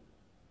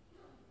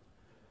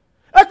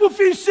 Ek wil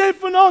vir u sê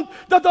vanaand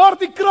dat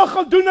daardie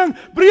kragaandoening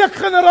breek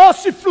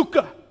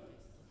generasievloeke.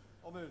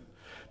 Amen.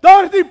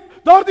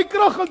 Daardie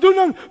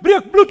kragaandoening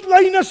breek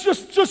bloedlyne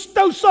soos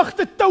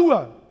tousagte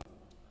toue.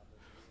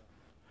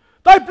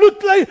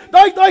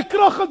 Daai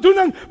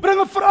kragaandoening bring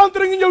 'n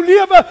verandering in jou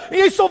lewe en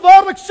jy sal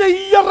waarlik sê,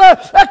 Here,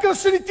 ek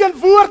is in die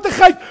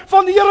teenwoordigheid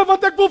van die Here,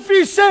 want ek wil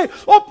vir u sê,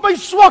 op my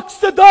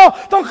swakste dae,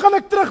 dan gaan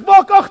ek terug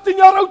waar ek 18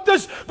 jaar oud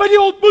is, by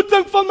die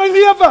ontmoeting van my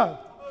lewe.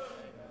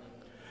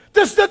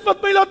 Dis dit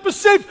wat my laat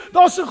besef,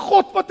 daar's 'n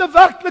God wat 'n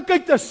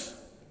werklikheid is.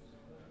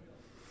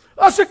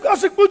 As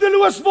ek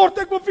moedeloos word,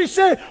 ek wil vir u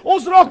sê,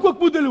 ons raak ook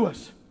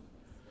moedeloos.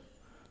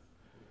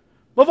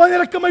 Maar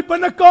wanneer ek in my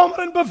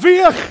binnekamer in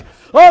beweeg,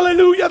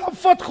 Halleluja, dan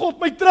vat God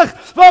my terug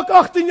waar ek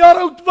 18 jaar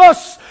oud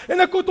was en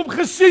ek het hom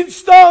gesien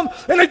staan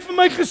en hy het vir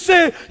my gesê,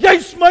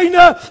 jy's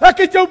myne, ek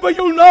het jou by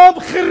jou naam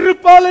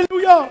geroep.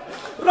 Halleluja.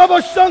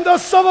 Rabashanda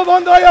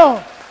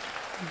Savavandaya.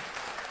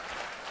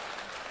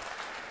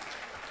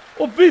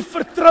 Op wie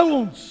vertrou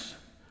ons?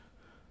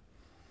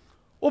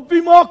 Op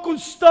wie maak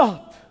ons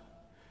staat?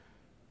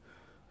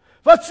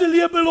 Wat se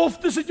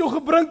leebeloftes het jou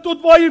gebring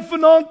tot waar jy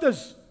vanaand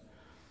is?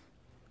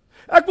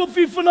 Ek wil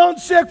vir vanaand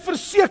sê, ek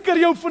verseker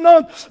jou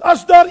vanaand,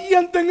 as daar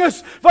een ding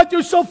is wat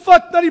jou sal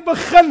vat na die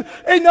begin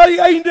en na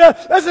die einde,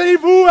 is dit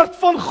die woord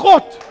van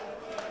God.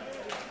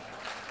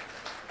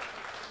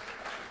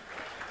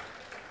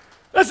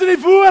 Is dit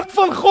die woord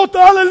van God,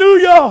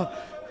 halleluja.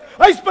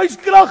 Hy is my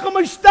krag en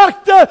my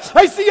sterkte,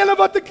 hy is die ene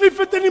wat ek lief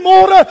het in die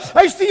môre,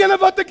 hy is die ene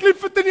wat ek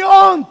lief het in die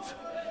aand.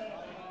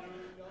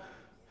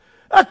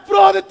 Ek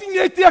praat dit nie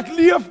net, ek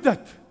leef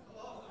dit.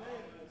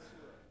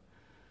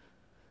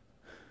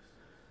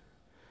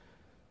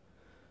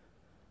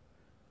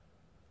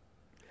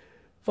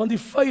 Want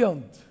die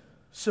vyand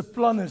se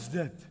plan is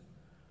dit,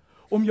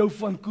 om jou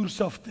van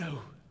koers af te hou.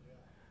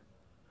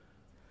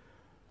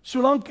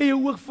 Solank jy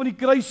jou oog van die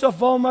kruis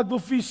af haal, maar ek wil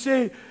vir jy sê,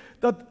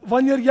 dat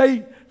wanneer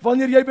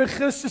jy by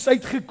Christus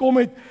uitgekom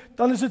het,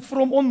 dan is dit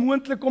vir hom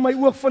onmoontlik om my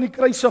oog van die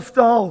kruis af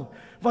te haal,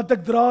 want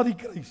ek dra die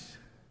kruis.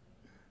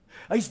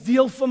 Hy is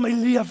deel van my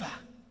lewe.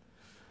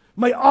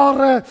 My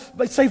are,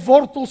 sy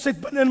wortels het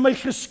binne in my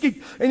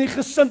geskiet en die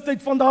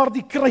gesindheid van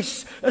daardie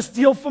kruis is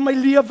deel van my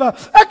lewe.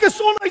 Ek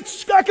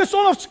is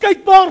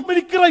onafskeidbaar met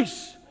die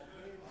kruis.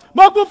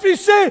 Maar ek wil vir jy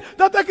sê,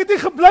 dat ek het nie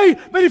gebly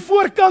by die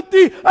voorkant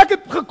nie, ek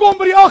het gekom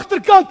by die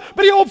agterkant,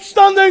 by die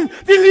opstanding,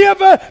 die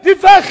lewe, die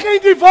weg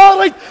en die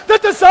waarheid.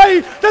 Dit is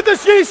hy, dit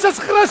is Jesus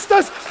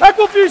Christus. Ek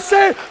wil vir jy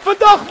sê,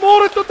 vandag,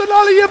 môre tot in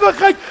alle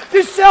ewigheid,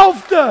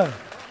 dieselfde.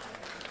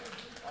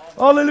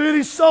 Halleluja,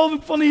 die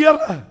salwing van die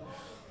Here.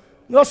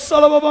 Ek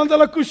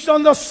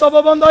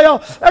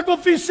wil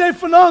vir jy sê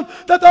vanaand,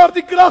 dat daar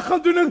die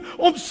kragaandoening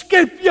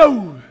omskep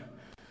jou.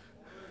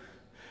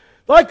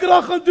 Daai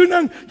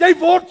kragaandoening, jy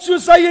word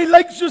soos hy, jy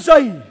lyk soos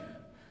hy.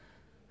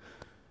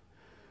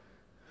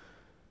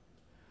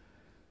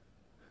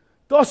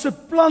 Daar's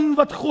 'n plan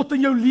wat God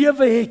in jou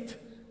lewe het.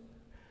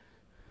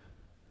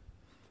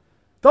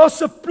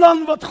 Daar's 'n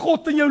plan wat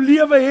God in jou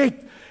lewe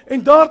het,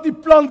 en daardie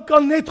plan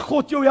kan net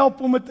God jou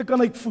help om dit te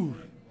kan uitvoer.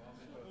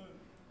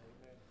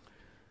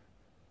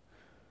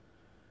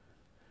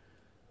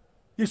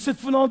 Jy sit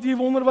vanaand en jy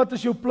wonder, wat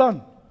is jou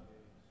plan?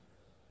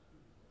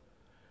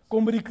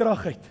 Kom by die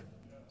krag uit.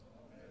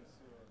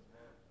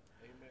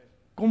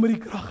 Kom by die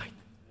krag uit.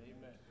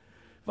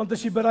 Want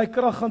as jy by die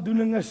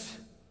kragaandoening is,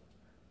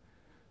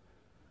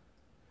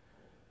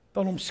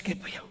 dan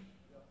omskep hy jou.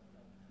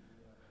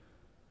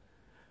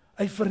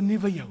 Hy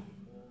vernuwe jou.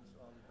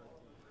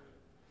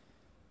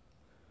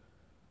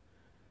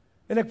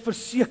 En ek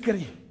verseker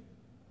jy,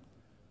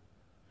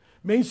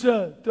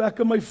 mense, toe ek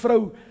en my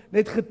vrou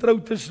net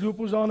getroud is, loop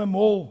ons aan 'n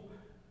mall,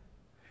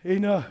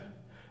 en 'n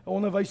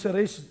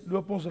onderwyseres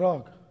loop ons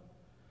raak.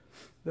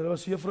 Dit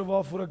was 'n juffrou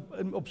waarvoor ek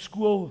op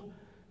skool,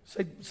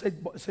 sy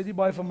het nie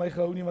baie van my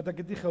gehou nie, want ek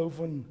het nie gehou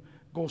van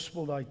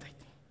gospel daai tyd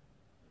nie.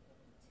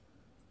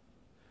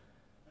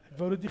 Ek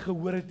wou dit nie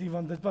gehoor het nie,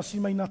 want dit was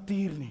nie my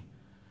natuur nie.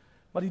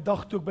 Maar die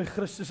dag toe ek by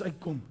Christus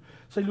uitkom,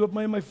 sy loop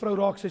my en my vrou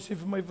raak, sy sê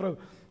vir my vrou,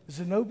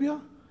 Zenobia,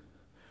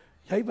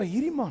 jy by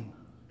hierdie man?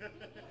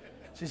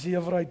 Sy sê,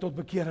 juffrou, hy het tot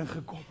bekering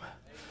gekom.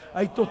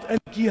 Hy het tot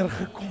inkeer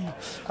gekom.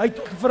 Hy het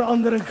tot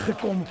verandering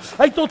gekom.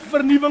 Hy het tot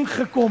vernuwing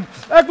gekom.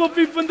 Ek wil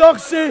vir vandag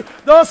sê,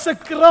 daar's 'n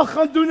krag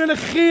aan doen en 'n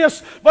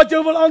gees wat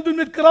jou wil aandoen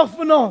met krag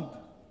vanaand.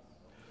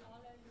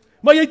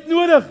 Maar jy het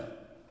nodig.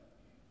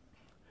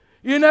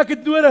 Jy en ek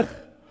het nodig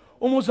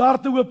om ons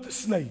harte oop te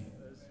sny.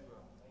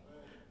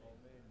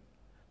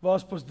 Waar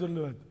is Pastor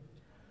Loot?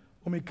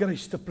 Om die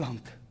kruis te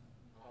plant.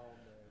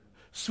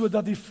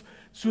 Sodat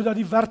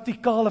die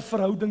vertikale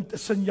verhouding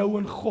tussen jou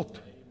en God,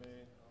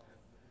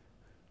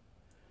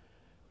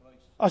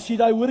 as jy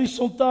daai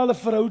horisontale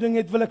verhouding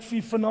het, wil ek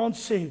vir vanaand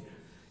sê,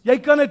 jy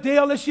kan dit hê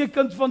al is jy 'n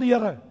kind van die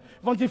Here,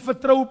 want jy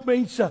vertrou op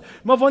mense,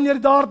 maar wanneer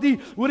daardie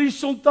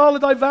horisontale,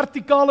 daai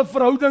vertikale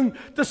verhouding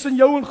tussen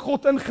jou en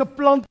God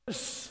ingeplant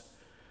is,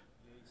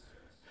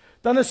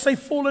 dan is sy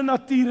volle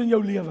natuur in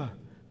jou lewe.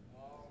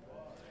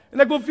 En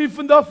ek wil vir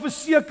vandag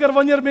verseker,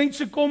 wanneer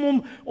mense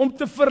kom om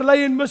te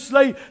verlei en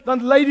mislei,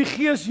 dan lei die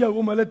Gees jou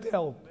om hulle te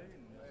help.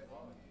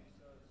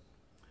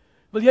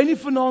 Wil jy nie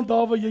vanaand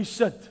daar waar jy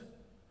sit,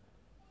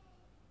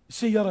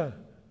 sê, Here,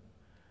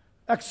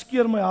 ek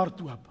skeer my hart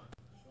oop.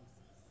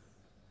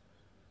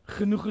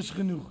 Genoeg is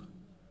genoeg.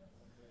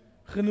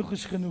 Genoeg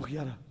is genoeg,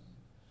 Here.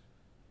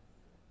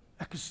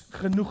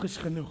 Genoeg is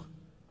genoeg.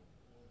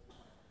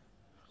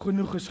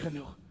 Genoeg is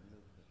genoeg.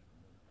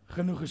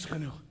 Genoeg is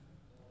genoeg.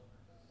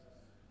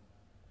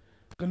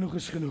 Genoeg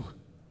is genoeg.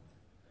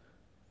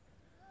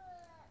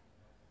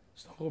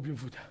 Staan op jou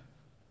voete.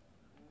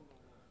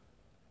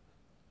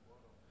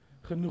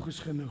 Genoeg is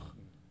genoeg.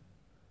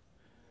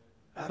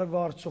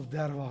 Herwaarts of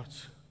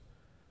derwaarts.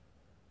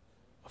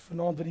 Of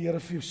vanaand wat die Here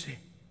vir jou sê,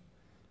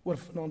 oor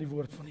vanaand die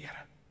woord van die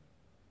Here.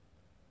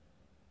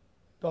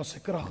 Daar's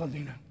 'n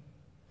kragaandiening,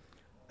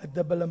 'n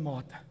dubbele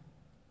mate,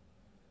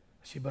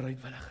 as jy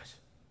bereidwillig is,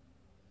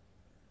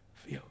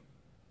 vir jou.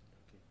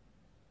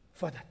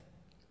 Vat dit.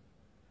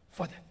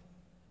 Vat dit.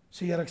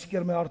 Sê Here, ek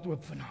skeer my hart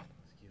oop vanaand.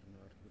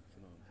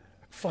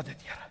 Ek vat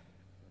dit, Here.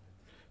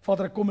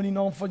 Vader, ek kom in die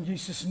naam van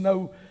Jesus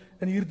nou,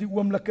 in hierdie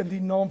oomblik, in die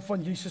naam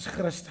van Jesus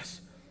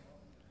Christus.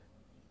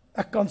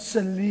 Ek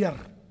kanselleer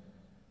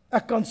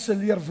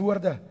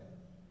woorde,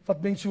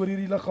 wat mense oor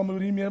hierdie liggaam, oor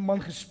hierdie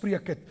man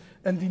gespreek het,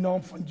 in die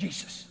naam van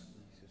Jesus.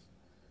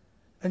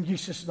 In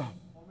Jesus naam.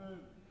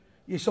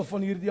 Jy sal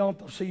van hierdie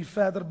aand af, sê jy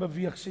verder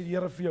beweeg, sê die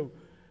Here vir jou,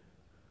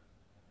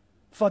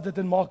 vat dit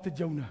en maak dit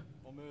joune.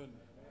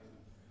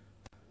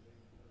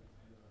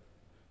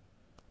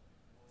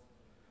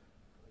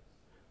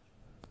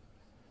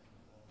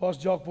 Pas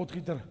Jacques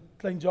Potgieter,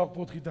 klein Jacques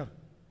Potgieter.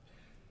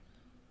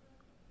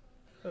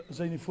 As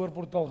hy in die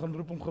voorportaal gaan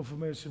roep hom gou vir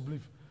my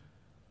asseblief.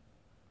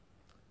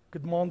 Ek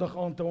het maandag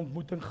aand 'n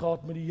ontmoeting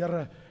gehad met die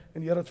Here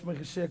en die Here het vir my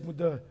gesê ek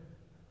moet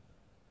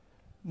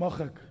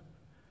mag ek?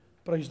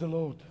 Praise the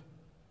Lord.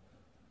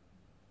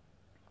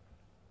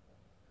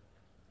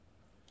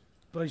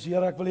 Praise die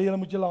Here, ek wil hê julle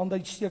moet julle hande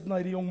uitsteek na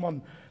hierdie jong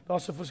man.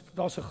 Daar's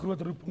 'n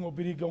groot roeping op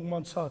hierdie jong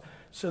man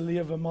se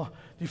lewe, maar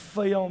die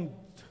vyand.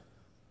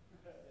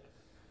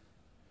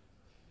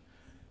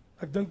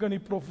 Ek dink aan die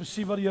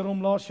profesie wat die Here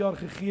hom laas jaar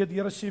gegee het. Die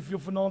Here sê vir jou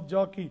vanaand,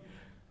 Jackie,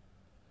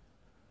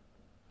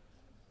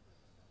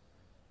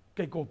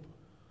 kyk op.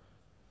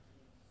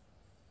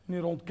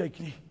 Moenie rondkyk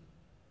nie.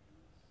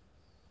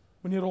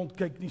 Moenie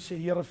rondkyk nie, sê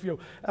Here vir jou.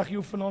 Ek gee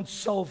jou vanaand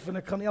salf en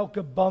ek gaan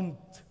elke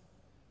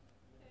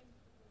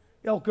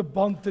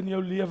band in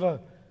jou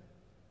lewe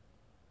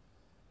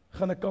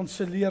gaan ek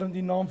kanselleer in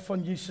die naam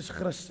van Jesus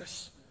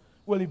Christus.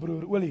 Olie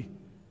broer, olie.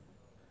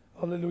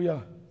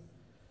 Halleluja.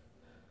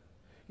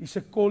 Hier's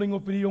 'n calling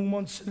op hierdie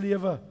jongman se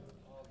lewe.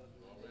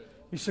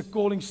 Hier's 'n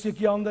calling, steek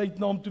jy hande uit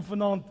na hom toe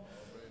vanaand.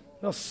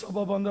 Na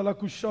sababandala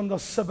kushanda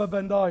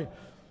sababandai.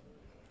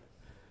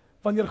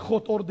 Wanneer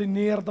God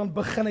ordineer, dan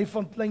begin hy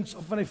van kleins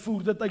af en hy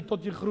voer dit uit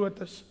tot jy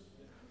groot is.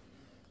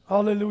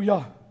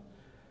 Halleluja.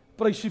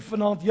 Prys U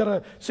vanaand,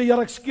 Here. Sê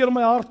Here, ek skeer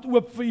my hart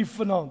oop vir U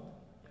vanaand.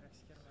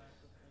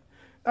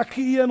 Ek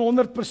gee U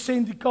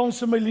 100% die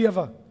kans in my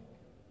lewe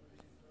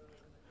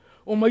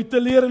om my te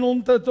leer en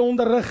om te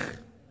onderrig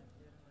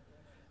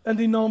in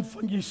die naam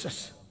van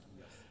Jesus.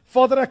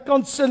 Vader, ek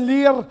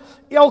kanselleer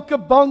elke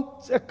band,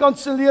 ek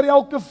kanselleer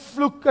elke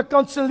vloek, ek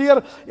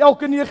kanselleer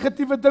elke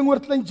negatiewe ding oor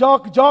klein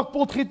Jacques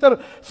Potgieter.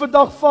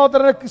 Vandag,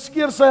 Vader, ek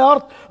skeer sy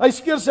hart, hy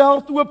skeer sy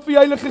hart oop vir die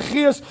Heilige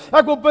Gees.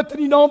 Ek wil bid in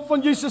die naam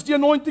van Jesus, die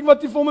anointing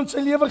wat U vir hom in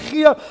sy lewe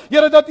gee,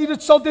 Here, dat U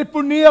dit sal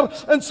deponeer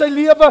in sy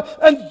lewe,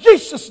 in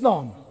Jesus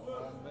naam.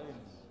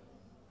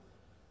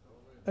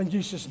 In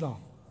Jesus naam.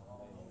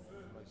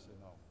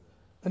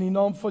 In die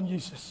naam van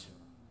Jesus.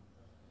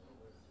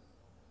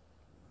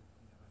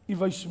 U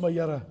wys my,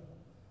 Here,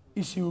 U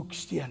is die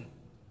hoeksteen.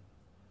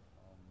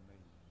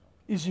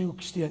 U is die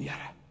hoeksteen,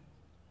 Here.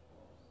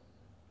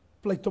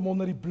 Pleit hom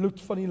onder die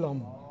bloed van die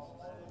lam.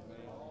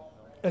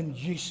 In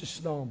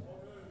Jesus naam.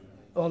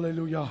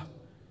 Halleluja.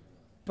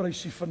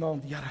 Prys U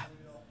vanaand, Here.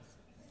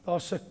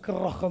 Daar's 'n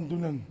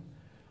kragaandoening,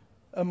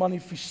 'n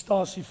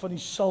manifestasie van die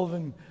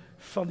salwing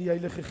van die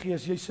Heilige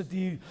Gees. Jy sit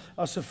hier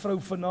as 'n vrou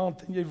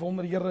vanaand en jy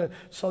wonder, Here,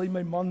 sal U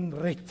my man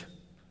red?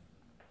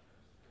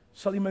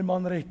 Sal U my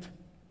man red?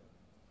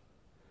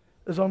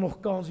 Is daar nog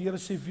kans? Die Here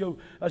sê vir jou,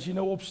 as jy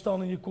nou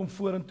opstaan en jy kom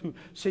vorentoe,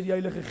 sê die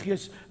Heilige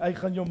Gees, hy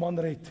gaan jou man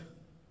red.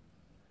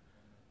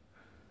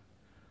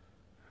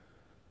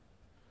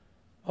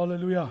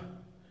 Halleluja.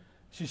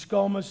 As jy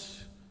skaam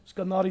is,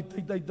 kan na die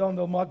tyd uit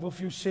dan, maar ek wil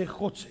vir jou sê,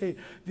 God sê,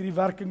 die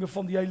werkinge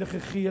van die Heilige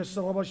Gees,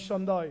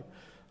 Rabashandai,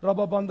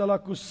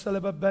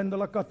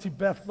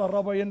 Rababandalakuselebabandalakatibethla,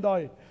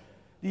 Rabayendai.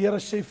 Die Here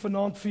sê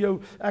vanaand vir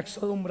jou, ek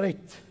sal hom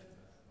red.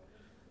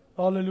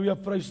 Halleluja,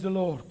 praise the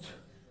Lord.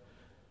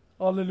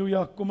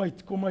 Halleluja, kom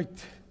uit.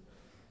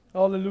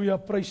 Halleluja,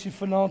 prys U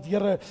vanaand,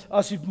 Here,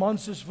 as die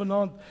mans is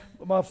vanaand,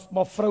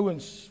 maar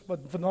vrouens, wat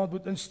vanaand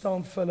moet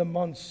instaan vir hulle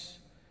mans,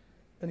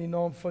 in die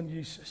naam van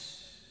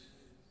Jesus.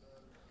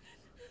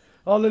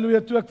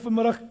 Halleluja, toe ek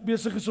vanmiddag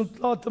besig is om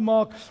klaar te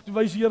maak, toe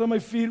wys die Here my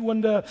 4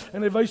 oonde,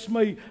 en hy wys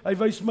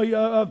my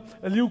 'n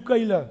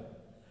leeukuile.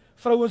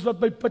 Vrouens wat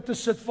by putte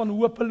sit van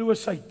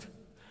hopeloosheid.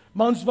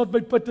 Mans wat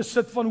by putte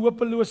sit van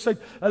hopeloosheid,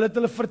 hulle het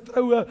hulle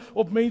vertroue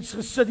op mens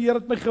gesit. Die Here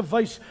het my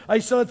gewys, hy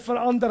sal dit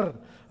verander.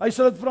 Hy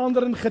sal dit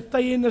verander in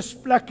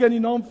getuienisplekke in die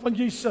naam van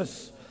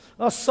Jesus.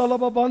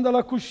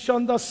 Asalababandala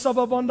kushanda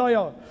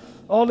sababandaya.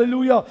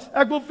 Halleluja.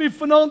 Ek wil vir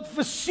vanaand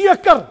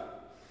verseker,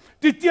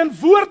 die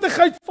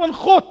teenwoordigheid van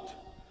God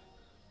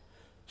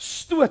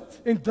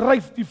stoot en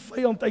dryf die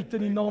vyand uit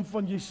in die naam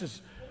van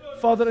Jesus.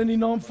 Vader, in die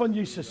naam van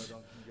Jesus.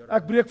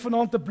 Ek breek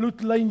vanaand 'n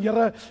bloedlyn,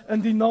 Here,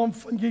 in die naam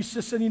van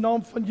Jesus, in die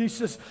naam van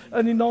Jesus,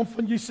 in die naam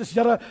van Jesus,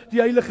 Here, die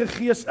Heilige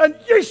Gees, in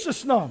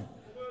Jesus naam.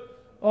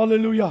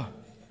 Halleluja.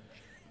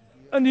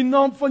 In die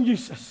naam van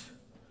Jesus.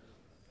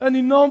 In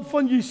die naam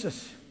van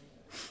Jesus.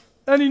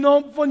 In die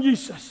naam van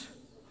Jesus.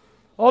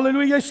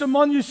 Halleluja, jy's 'n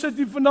man, jy sit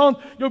hier vanaand,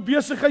 jou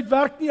besigheid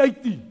werk nie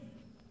uit nie.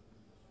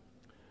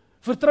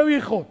 Vertrou jy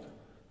God?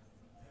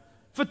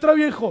 Vertrou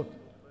jy God?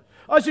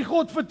 As jy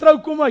God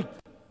vertrou, kom uit.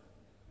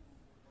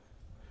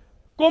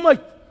 Kom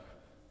uit.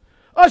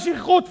 As jy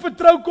God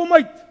vertrou, kom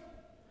uit.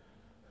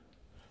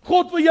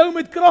 God wil jou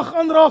met krag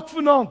aanraak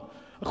vanaand.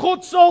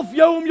 God salf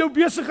jou om jou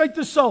besigheid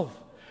te salf.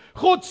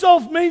 God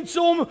salf mense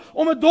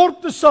om 'n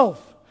dorp te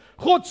salf.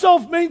 God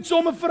salf mense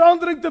om 'n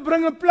verandering te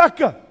bring in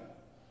plekke.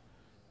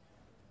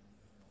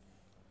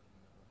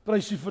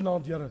 Prys U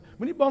vanaand, Here.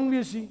 Moenie bang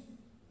wees nie.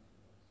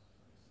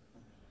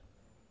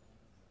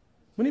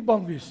 Moenie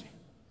bang wees nie.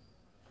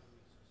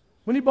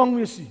 Moenie bang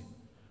wees nie.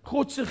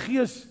 God se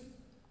gees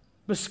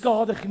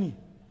beskadig nie.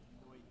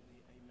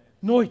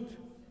 Nooit.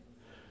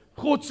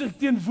 God se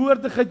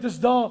teenwoordigheid is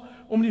daar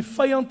om die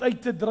vyand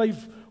uit te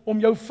dryf, om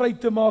jou vry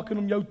te maak en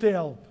om jou te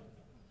help.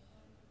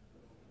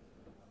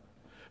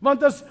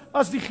 Want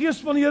as die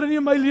gees van die Here nie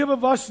in my lewe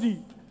was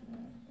nie,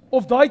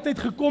 of daai tyd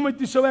gekom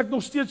het, sou ek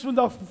nog steeds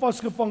vandag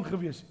vasgevang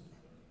gewees het.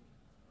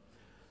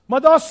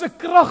 Maar daar's 'n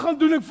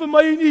kragaandoening vir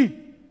my en U.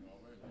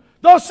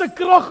 Daar's 'n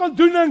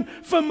kragaandoening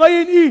vir my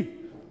en U.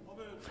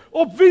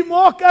 Op wie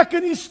maak ek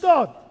in U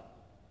staat?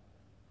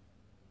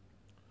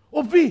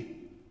 Op wie?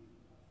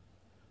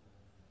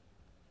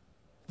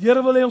 Die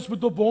Here wil hê ons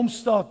moet op Hom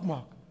staat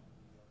maak.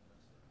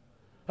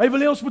 Hy wil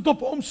hê ons moet op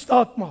Hom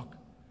staat maak.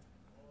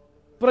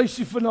 Prys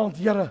U vanaand,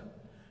 Here,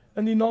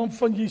 in die naam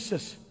van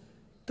Jesus.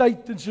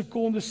 Tyd en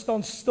sekondes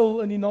staan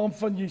stil in die naam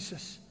van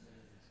Jesus.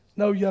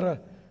 Nou, Here,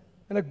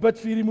 en ek bid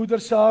vir hierdie moeder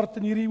se hart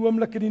in hierdie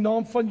oomblik in die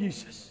naam van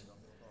Jesus.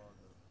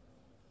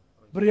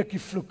 Breek die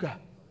vloeke.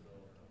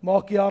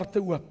 Maak die harte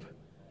oop.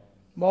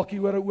 Maak die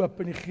ore oop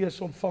en die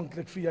gees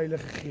ontvanklik vir die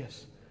Heilige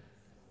Gees.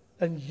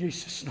 In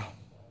Jesus naam.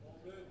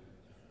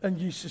 In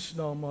Jesus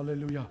naam,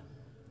 halleluja.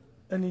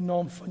 In die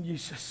naam van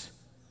Jesus.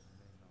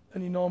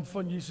 In die naam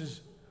van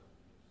Jesus.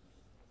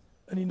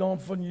 In die naam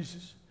van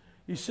Jesus.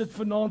 Jy sit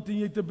vanaand en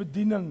jy het 'n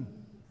bediening.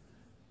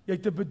 Jy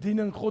het 'n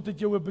bediening, God het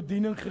jou 'n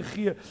bediening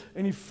gegee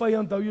en die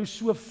vyand hou jou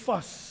so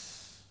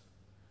vas.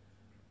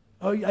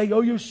 Hy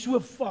hou jou so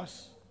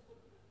vas.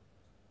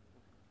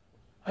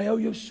 Hy hou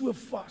jou so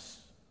vas.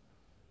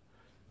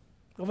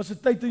 Daar was 'n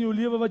tyd in jou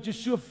lewe wat jy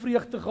so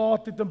vreugde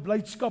gehad het en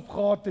blydskap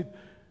gehad het.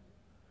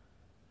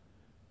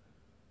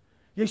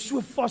 Jy is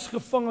so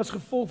vasgevang as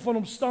gevolg van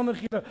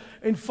omstandighede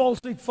en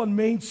valsheid van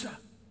mense.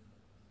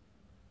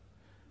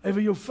 Hy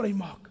wil jou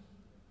vrymaak.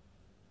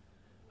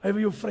 Hy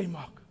wil jou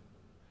vrymaak.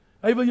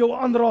 Hy wil jou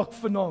aanraak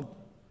vanaand.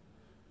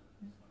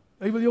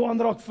 Hy wil jou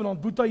aanraak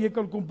vanaand. Boeta, jy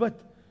kan kom bid.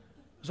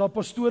 As daar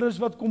pastore is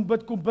wat kom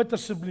bid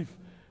asseblief.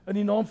 In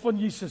die naam van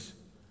Jesus.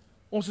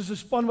 Ons is 'n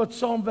span wat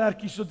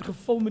saamwerk hier, so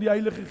gevul met die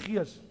Heilige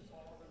Gees.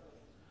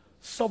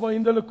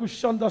 Sabaindele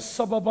kushanda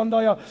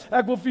sababandaya.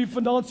 Ek wil vir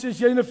vanaand sê, as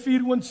jy in 'n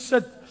vuuroond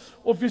sit,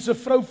 of jy's 'n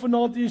vrou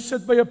vanaand en jy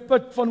sit by 'n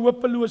put van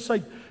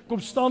hopeloosheid, kom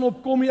staan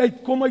op, kom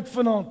uit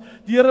vanaand.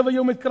 Die Here wil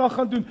jou met krag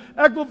gaan doen.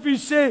 Ek wil vir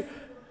sê,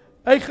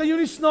 hy gaan jou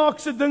nie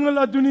snaakse dinge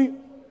laat doen nie.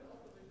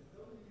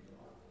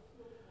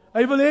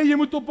 Hy wil hê jy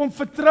moet op Hom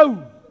vertrou.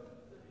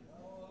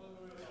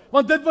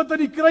 Want dit wat aan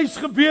die kruis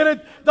gebeur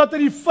het, dat hy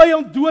die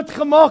vyand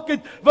doodgemaak het,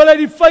 wil hy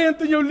die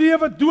vyand in jou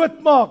lewe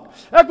doodmaak.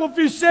 Ek wil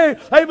vir sê,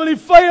 hy wil die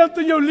vyand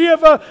in jou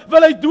lewe,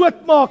 wil hy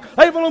doodmaak.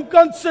 Hy wil hom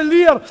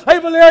kanselleer. Hy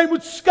wil hê hy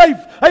moet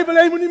skuif. Hy wil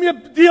hê hy moet nie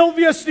meer deel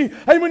wees nie.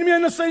 Hy moet nie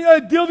meer in sy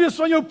deel wees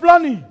van jou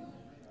plan nie.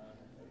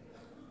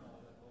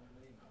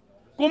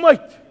 Kom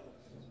uit.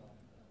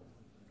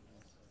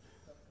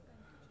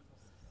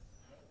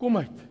 Kom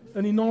uit,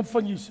 in die naam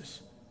van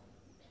Jesus.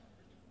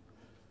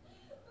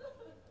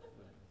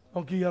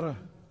 Dankie, Here.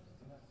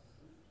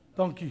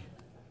 Dankie.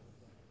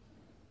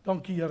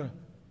 Dankie, Here.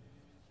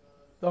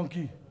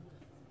 Dankie.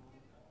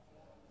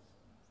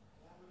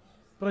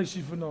 Prys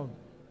U vanaand.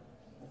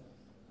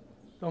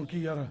 Dankie,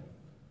 Here.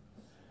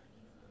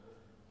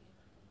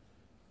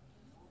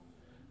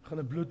 Ek gaan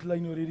 'n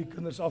bloedlyn oor hierdie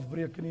kinders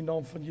afbreek in die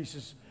naam van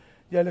Jesus.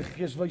 Die Heilige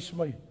Gees wys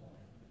my.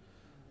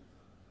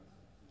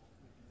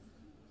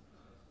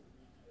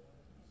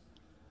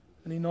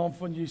 In die naam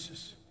van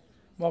Jesus.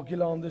 Maak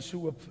julle hande so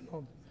oop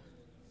vanaand.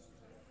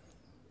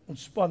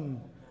 Ontspan.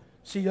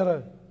 Sê,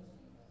 Here,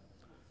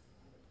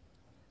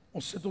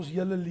 ons sit ons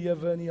hele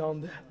lewe in U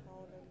hande.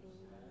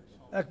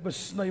 Ek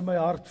besny my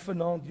hart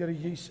vanaand, Here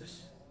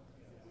Jesus.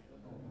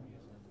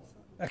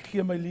 Ek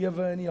gee my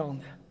lewe in U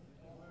hande.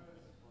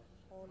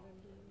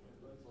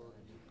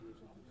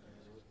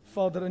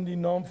 Vader, in die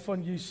naam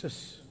van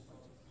Jesus.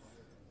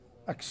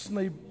 Ek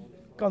sny,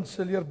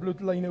 kanselleer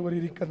bloedlyne oor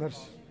hierdie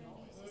kinders.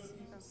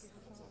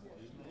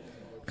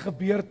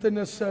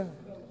 Gebeurtenisse,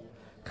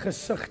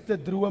 gesigte,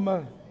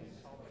 drome,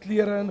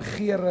 klere en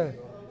geure,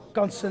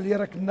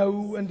 kanselleer ek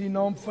nou in die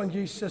naam van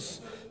Jesus,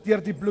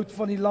 deur die bloed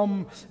van die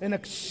lam, en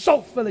ek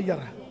salf hulle,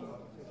 Here.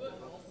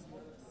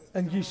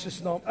 In Jesus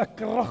naam, ek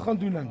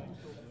kragaandoening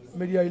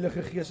met die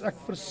Heilige Gees. Ek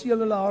verseël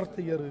hulle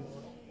harte, Here,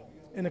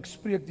 en ek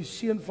spreek die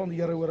seën van die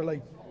Here oor hulle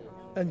uit.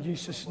 In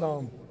Jesus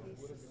naam.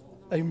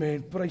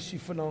 Amen. Prys U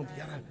vanaand,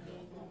 Here.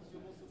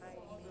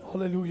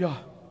 Halleluja.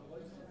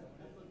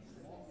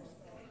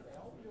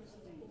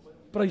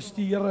 Prys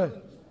die Here.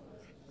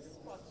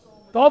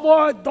 Daar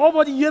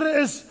waar die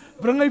Here is,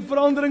 bring hy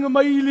verandering in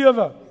my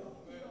lewe.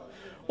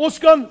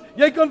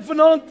 Jy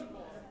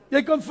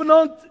kan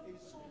vanaand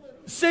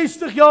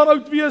 60 jaar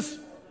oud wees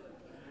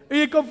en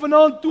jy kan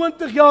vanaand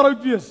 20 jaar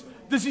oud wees.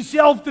 Dis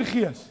dieselfde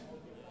Gees.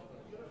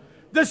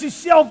 Dis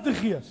dieselfde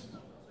Gees.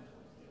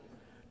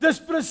 Dis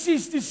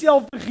presies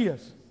dieselfde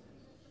Gees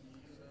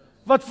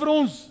wat vir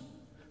ons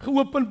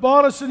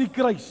geopenbaar is in die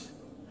kruis.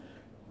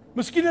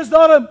 Miskien is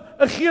daar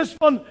 'n gees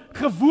van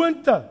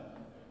gewoonte.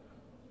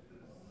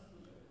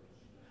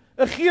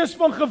 'n Gees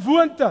van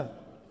gewoonte.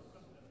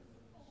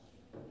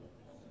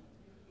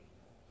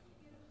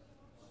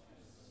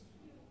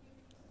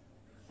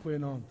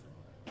 Goeienaand.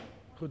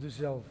 Goed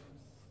jouself.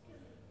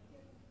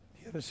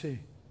 Die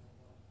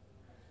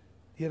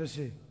Here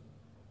sê,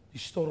 die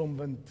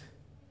stormwind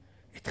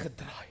het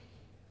gedraai.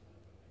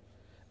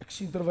 Ek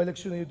sien terwyl ek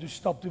so na jou toe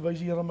stap, toe wys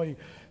die Here my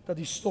dat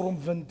die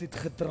stormwind het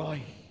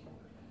gedraai.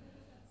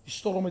 Die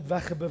storm het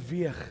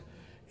weggebeweeg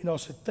en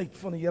daar's 'n tyd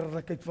van die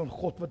heerlikheid van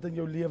God wat in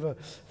jou lewe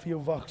vir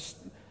jou wag.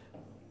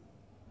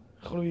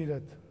 Groei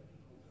dit.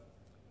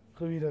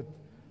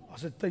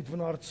 Daar's 'n tyd van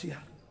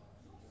hartseer.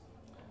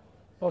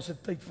 Daar's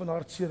 'n tyd van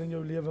hartseer in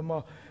jou lewe,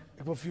 maar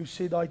ek wil vir jou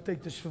sê daai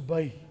tyd is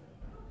verby.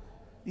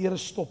 Die Here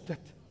stop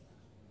dit.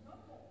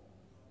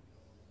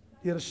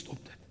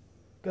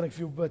 Kan ek vir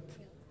jou bid?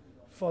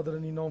 Vader,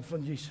 in die naam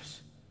van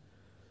Jesus.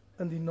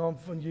 In die naam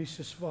van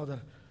Jesus, Vader.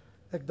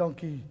 Ek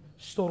dank U,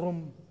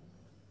 storm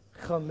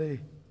gaan lê.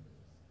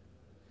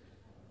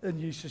 In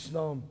Jesus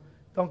naam.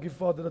 Dankie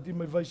Vader dat U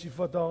my wys, U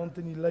vat 'n hand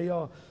en U lei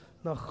haar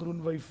na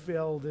groenwy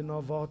velde en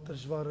na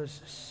waters waar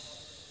rus is.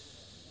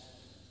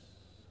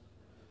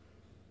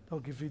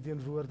 Dankie vir die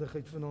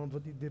teenwoordigheid vanaand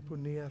wat U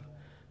deponeer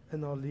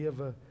in haar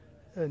lewe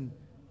in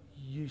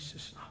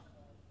Jesus naam.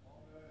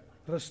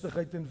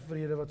 Rustigheid en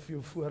vrede wat vir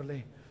jou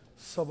voorlê.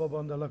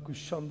 Sababandala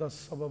kushanda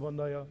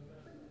sababandaya.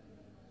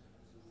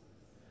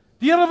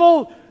 Die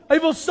Here hy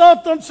wil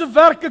Satan se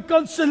werke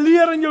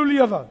kanselleer in jou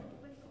lewe.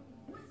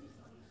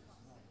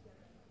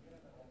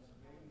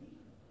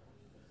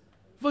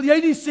 Wil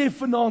jy nie sê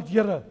vanaand,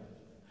 Here,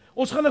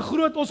 ons gaan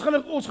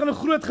 'n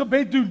groot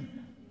gebed doen.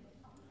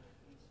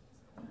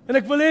 En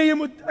ek wil hê jy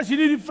moet, as jy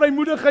nie die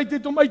vrymoedigheid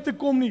het om uit te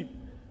kom nie,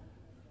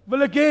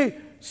 wil ek hê,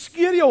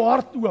 skeer jou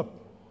hart oop.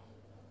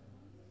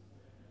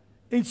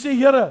 En sê,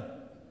 Here,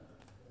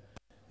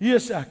 hier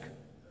is ek.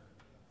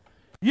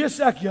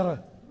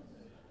 Here.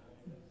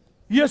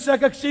 Hier is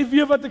ek sê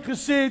weer wat ek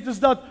gesê het, is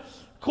dat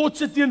God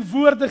se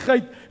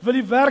teenwoordigheid wil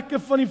die werke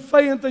van die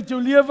vyand uit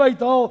jou lewe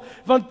uithaal,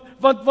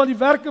 want die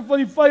werke van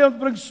die vyand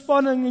bring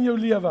spanning in jou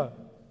lewe.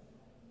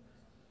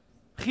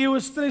 Gee jou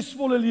 'n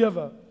stresvolle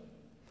lewe.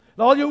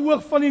 Laat jou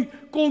oog van die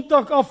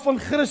kontak af van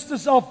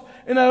Christus af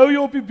en hy hou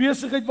jou op die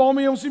besigheid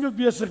waarmee jy ons nie moet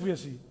besig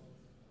wees nie.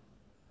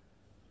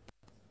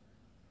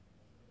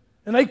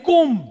 En hy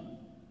kom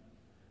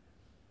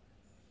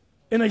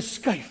en hy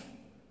skuif.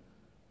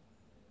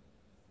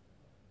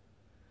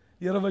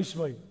 Die Here wys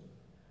my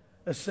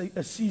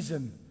 'n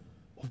season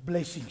of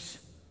blessings.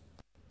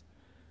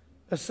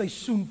 'n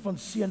Seisoen van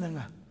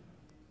seëninge.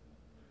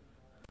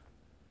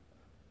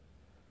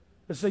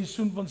 'n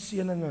Seisoen van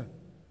seëninge.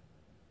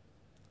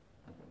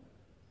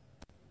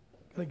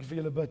 Kan ek vir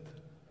julle bid?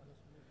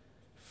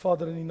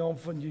 Vader, in die naam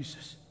van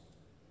Jesus.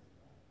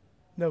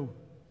 Nou,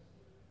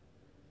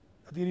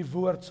 dat hierdie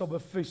woord sal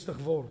bevestig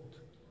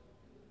word.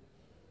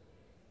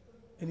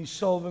 En die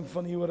salwing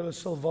van U oor hulle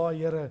sal waai,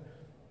 Here,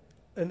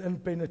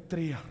 in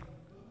penetreer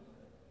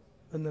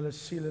in hulle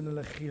siel en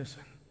hulle gees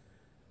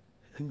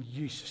in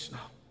Jesus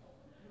naam.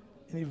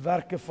 En die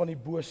werke van die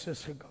bose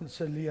is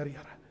gekanselleer,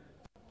 Here.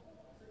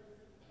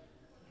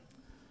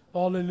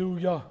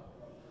 Halleluja.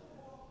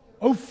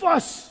 Hou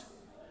vas.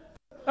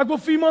 Ek wil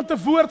vir iemand 'n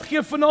woord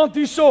gee vanaand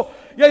hierso.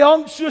 Jy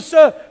hang soos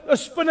 'n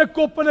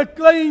spinnekop in 'n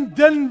klein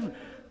dun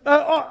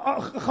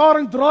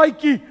garing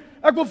draadjie.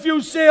 Ek wil vir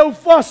jou sê, hou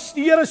vas.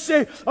 Die Here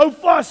sê, hou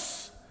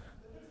vas.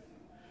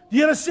 Die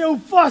Here sê, hou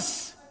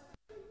vas.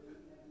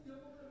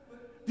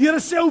 Die Here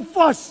sê, hou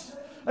vas.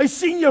 Hy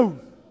sien jou.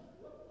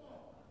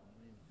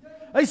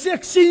 Hy sê,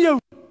 ek sien jou.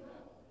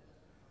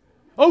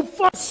 Hou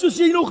vas soos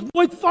jy nog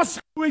nooit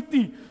vasgehou het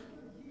nie.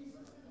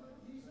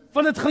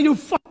 Want dit gaan jou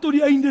vat tot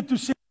die einde toe,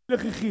 sê die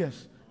Heilige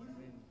Gees.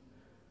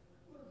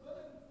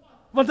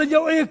 Want in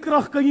jou eie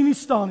krag kan jy nie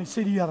staan nie,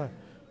 sê die Here.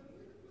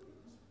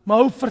 Maar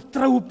hou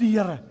vertrou op die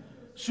Here,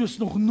 soos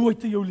nog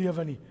nooit in jou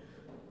lewe nie.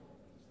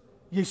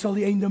 Jy sal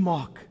die einde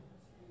maak.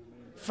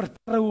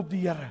 Vertrou op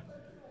die Here.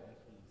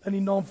 In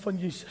die naam van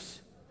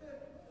Jesus.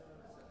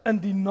 In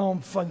die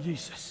naam van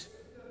Jesus.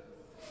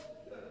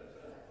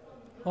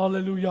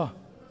 Halleluja.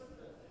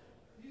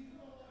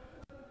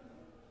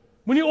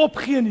 Moenie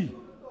opgee nie.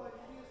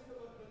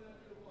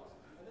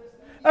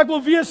 Ek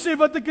wil weer sê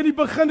wat ek in die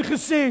begin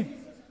gesê het.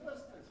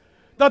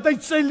 Dat hy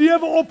sy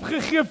lewe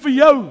opgegee vir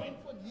jou.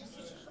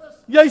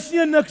 Jy's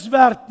nie niks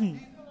werd nie.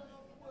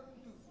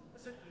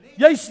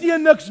 Jy's nie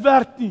niks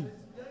werd nie.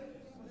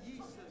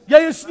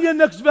 Jy is nie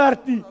niks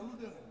werd nie.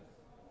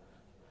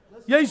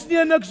 Jy's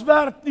nie niks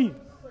werd nie.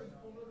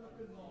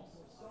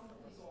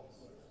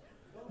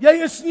 Jy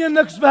is nie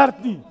niks werd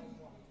nie.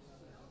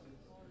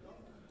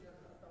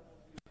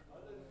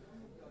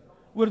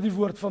 Oor die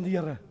woord van die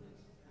Here.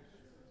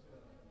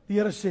 Die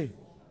Here sê,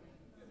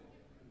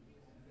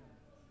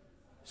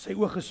 sy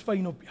oog is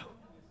fyn op jou.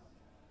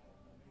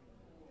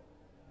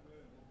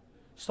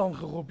 Staan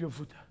gou op jou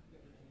voete.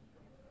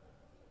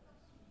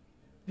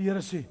 Die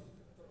Here sê,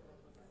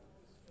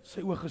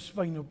 sy oog is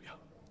fyn op jou.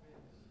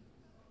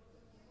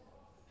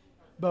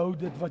 Behou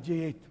dit wat jy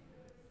het.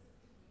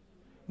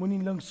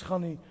 Moenie links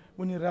gaan nie,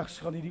 moenie regs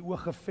gaan nie, die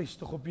oog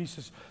gefestig op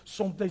Jesus.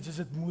 Soms is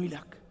dit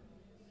moeilik.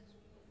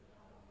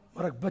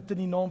 Maar ek bid in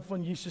die naam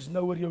van Jesus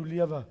nou oor jou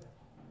lewe,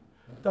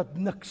 dat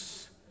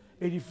niks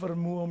het die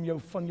vermoë om jou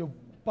van jou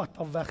pad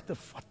af weg te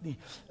vat nie,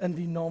 in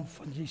die naam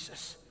van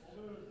Jesus.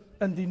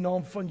 In die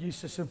naam van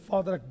Jesus, en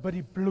Vader, ek bid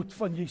die bloed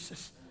van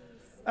Jesus.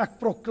 Ek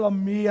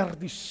proklameer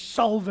die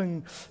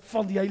salwing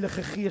van die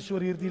Heilige Gees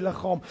oor hierdie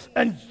liggaam,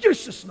 in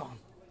Jesus naam.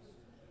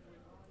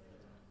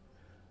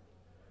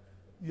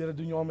 Die Here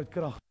doen jou aan met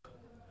krag,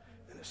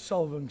 en 'n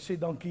salwing, sê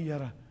dankie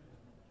Here.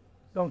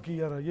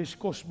 Dankie Here, jy is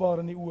kosbaar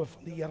in die oë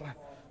van die Here.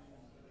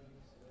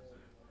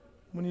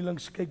 Moenie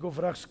links kyk of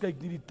regs kyk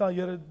nie,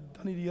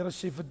 die Here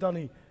sê vir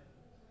Danny,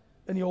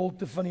 in die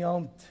holte van die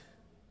hand,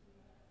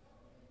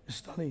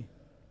 is Danny,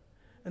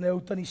 en hy hou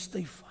Danny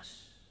styf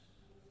vas.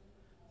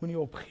 Moenie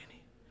opgee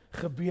nie.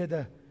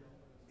 Gebede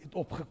het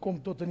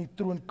opgekom tot in die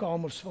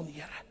troonkamers van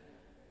die Here,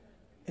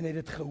 en hy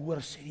het dit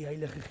gehoor, sê die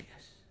Heilige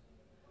Gees,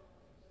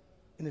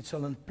 en dit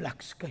sal in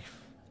plek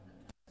skuif,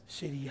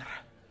 sê die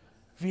Here.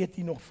 Weet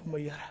jy nog van my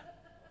Here?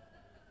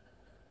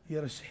 Die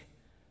Here sê,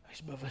 hy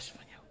is bewus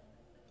van jou.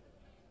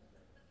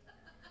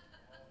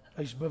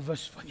 Hy is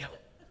bewus van jou.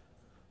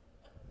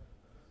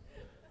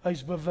 Hy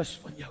is bewus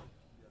van jou.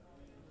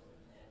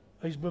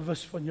 Hy is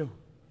bewus van jou.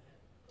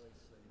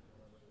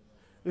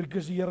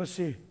 Eerlikes die Here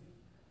sê,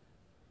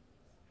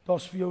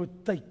 daar's vir jou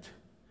 'n tyd,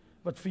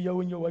 wat vir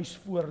jou in jou huis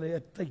voor lê,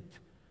 'n tyd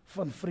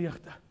van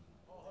vreugde.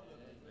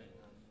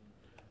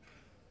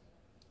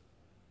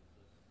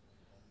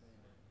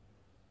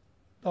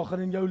 Daar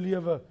gaan in jou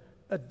lewe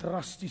 'n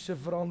drastiese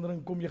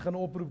verandering kom. Jy gaan 'n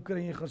oproep kry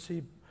en jy gaan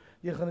sê,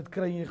 jy gaan dit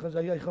kry en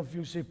hy gaan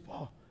vir jou sê,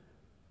 pa,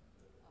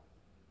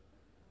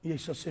 jy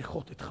sal sê,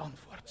 God het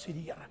geantwoord, sê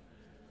die Here,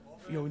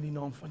 vir jou in die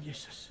naam van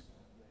Jesus.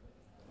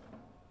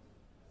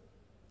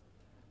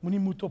 Moenie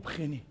moed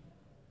opgee nie.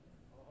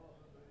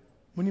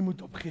 Moenie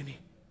moed opgee nie.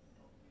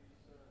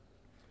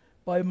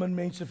 Baie min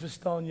mense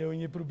verstaan jou en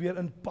jy probeer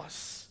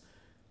inpas.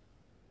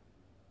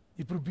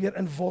 Jy probeer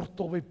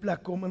inwortel by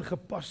plekke om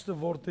ingepas te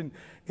word en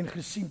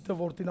gesien te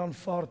word en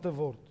aanvaar te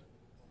word.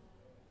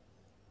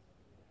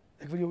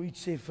 Ek wil jou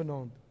iets sê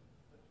vanaand.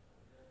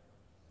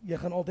 Jy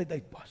gaan altyd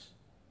uitpas.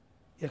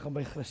 Jy gaan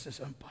by Christus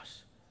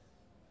inpas.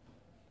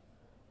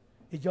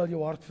 Het jy al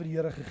jou hart vir die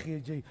Here gegee,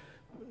 het jy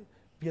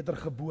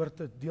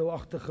wedergeboorte,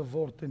 deelagtig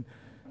geword en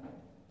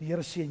die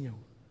Here seën jou.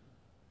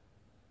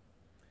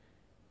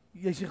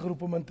 Jy is nie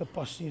geroep om in te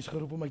pas nie, jy is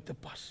geroep om uit te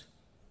pas.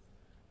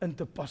 In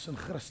te pas in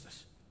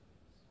Christus.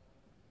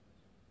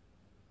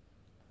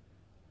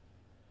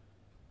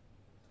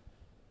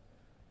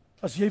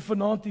 As jy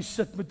vanaand hier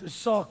sit met 'n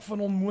saak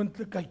van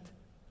onmoontlikheid,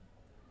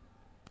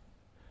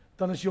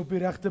 dan is jy op die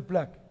regte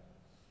plek.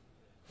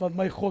 Want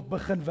my God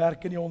begin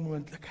werk in die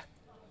onmoontlike.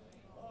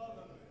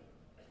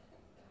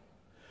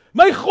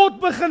 My God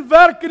begin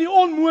werk in die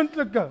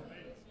onmoontlike.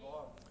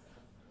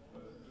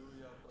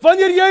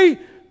 Wanneer jy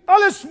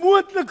alles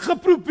moontlik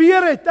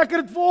geprobeer het, ek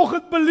het dit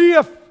vanoggend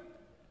beleef.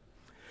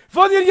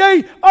 Wanneer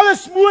jy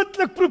alles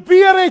moontlik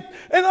probeer het,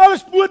 en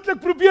alles moontlik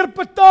probeer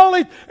betaal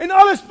het, en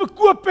alles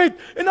verkoop het,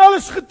 en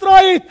alles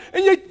getraai het,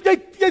 en jy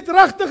het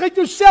regtig uit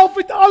jouself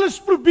uit alles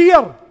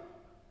probeer.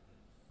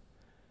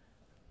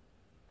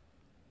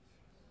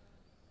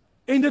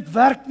 En dit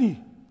werk nie,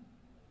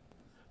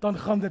 dan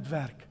gaan dit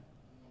werk.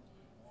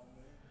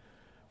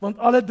 Want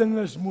alle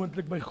dinge is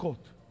moontlik by God.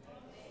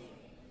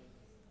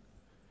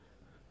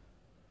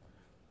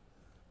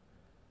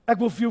 Ek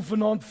wil vir jou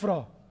vanaand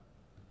vra,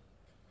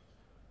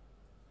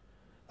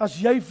 as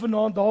jy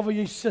vanaand daar waar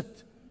jy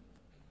sit,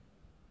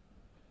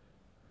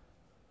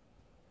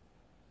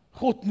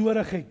 God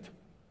nodig het,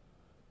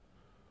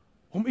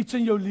 om iets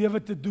in jou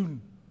lewe te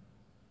doen,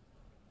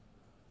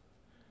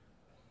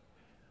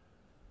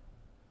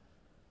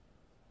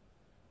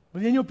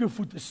 wil jy nie op jou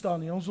voete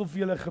staan nie, ons wil vir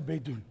julle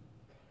gebed doen.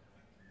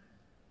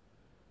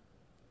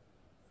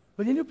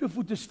 Wil jy nie op jou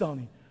voete staan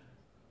nie?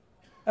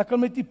 Ek kan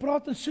met u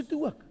praat en sit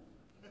ook.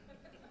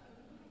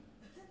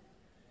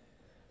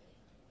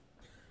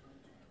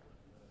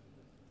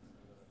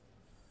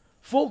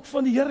 Volk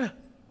van die Here,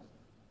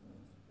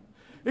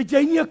 het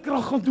jy nie 'n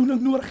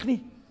kragaandoening nodig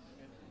nie?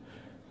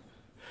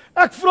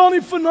 Ek vra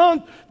nie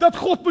vanaand dat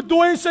God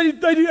bedooiens uit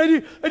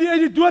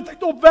die dood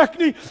uit opwek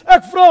nie.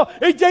 Ek vra,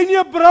 het jy nie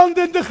 'n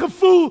brandende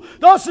gevoel?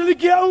 Daar's 'n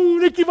ou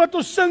liedjie wat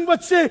ons sing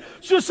wat sê,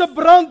 soos 'n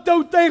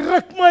brandhout, hy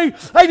ruk my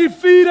uit die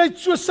vuur uit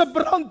soos 'n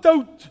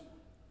brandhout.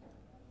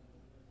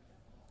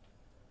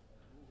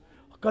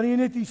 Kan jy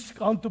net die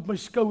hand op my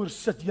skouer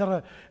sit,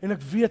 Here, en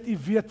ek weet u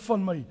weet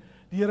van my.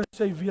 Die Here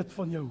sê hy weet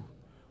van jou.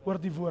 Hoor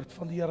die woord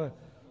van die Here.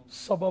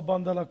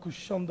 Sababandala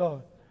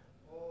kushanda.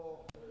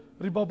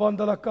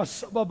 Ribabandala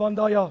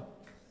kasababandaya.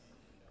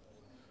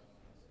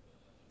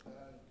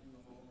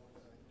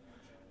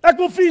 Ek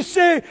wil vir u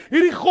sê,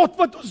 hierdie God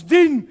wat ons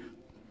dien,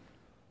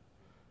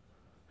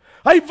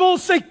 hy wil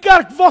sy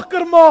kerk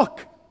wakker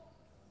maak.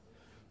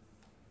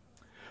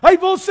 Hy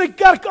wil sy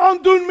kerk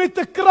aandoen met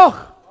 'n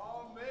krag.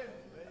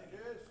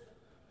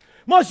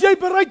 Maar as jy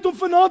bereid om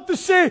vanaand te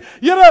sê,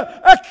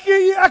 Here,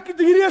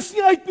 hierdie is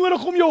nie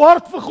uitnodig om jou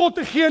hart vir God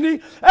te gee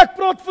nie. Ek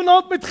praat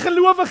vanaand met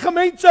gelowige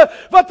mense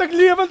wat ek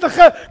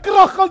lewendige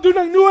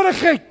kragaandoening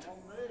nodig het.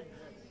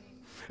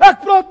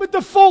 Ek praat met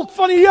 'n volk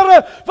van die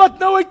Here wat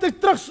nou uit 'n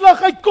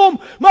terugslag uitkom,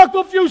 maar ek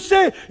wil vir jou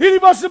sê,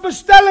 hierdie was 'n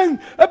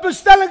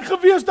bestelling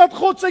gewees dat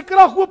God sy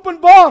krag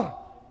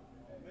openbaar.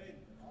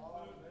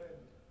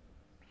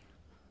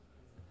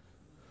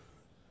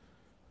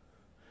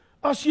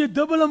 As jy 'n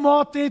dubbele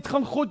mate het,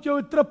 gaan God jou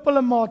 'n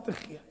triple mate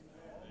gee.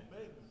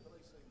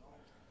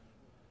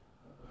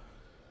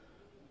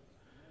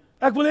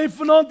 Ek wil hê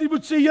vanaand jy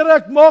moet sê, Here,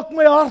 ek maak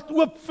my hart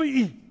oop vir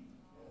U.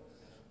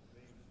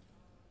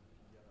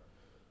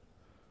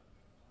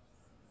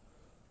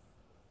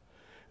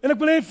 En ek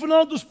wil hê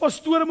vanaand ons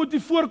pastore moet hier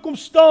voorkom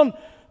staan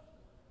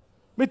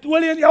met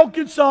olie in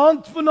elkeen se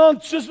hand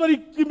vanaand, soos wat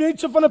die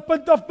mense van 'n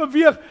punt af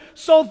beweeg,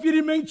 salf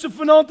hierdie mense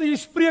vanaand en jy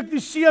spreek die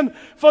seën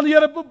van die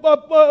Here.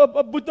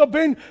 Boeta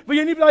Ben, wil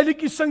jy nie daai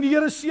liedjie sing, die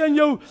Here seën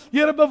jou,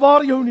 Here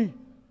bewaar jou nie.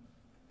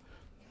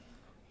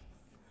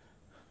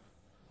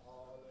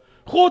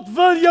 God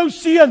wil jou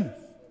seën.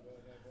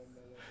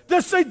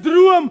 Dis sy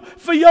droom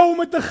vir jou om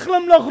met 'n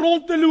glimlag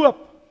rond te loop.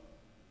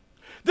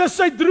 Dis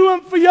sy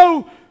droom vir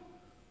jou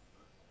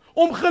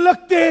om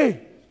geluk te hê.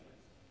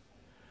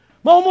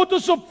 Maar omdat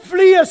ons op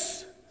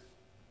vlees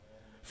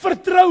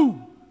vertrou,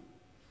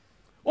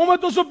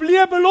 omdat ons op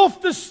leë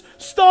beloftes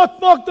staat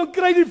maak, dan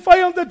kry die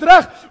vyand dit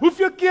reg.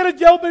 Hoeveel keer het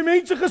jy al by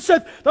mense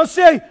gesit, dan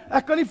sê hy,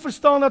 ek kan nie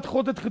verstaan dat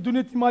God dit gedoen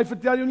het nie, maar hy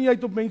vertel jou nie hy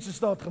het op mense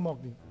staat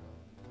gemaak nie.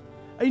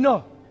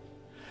 Eina,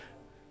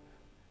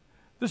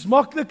 dis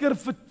makliker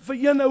vir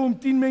een ou om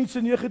 10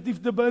 mense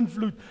negatief te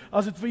beïnvloed,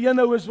 as dit vir een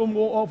ou is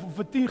of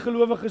vir 10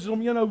 gelowiges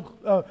om een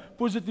ou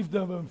positief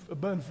te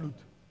beïnvloed.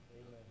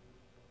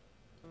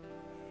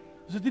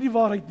 Is dit nie die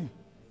waarheid nie?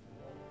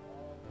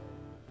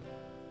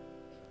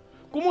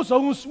 Kom ons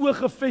hou ons oë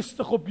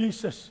gefestig op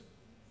Jesus.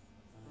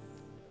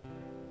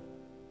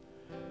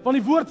 Want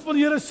die woord van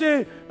die Here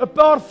sê, 'n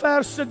paar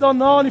verse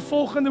daarna in die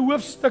volgende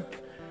hoofstuk,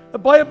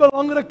 'n baie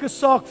belangrike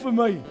saak vir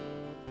my.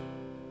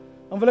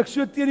 Dan wil ek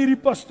so teen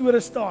hierdie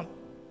pastore staan.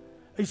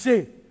 Hy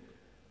sê,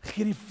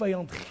 gee die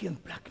vyand geen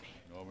plek nie.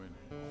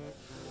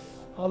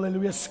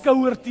 Halleluja,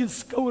 skouer teen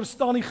skouer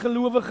staan die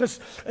gelowiges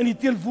in die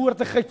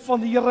teenwoordigheid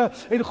van die Here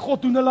en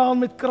God doen hulle aan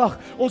met krag.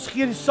 Ons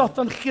gee die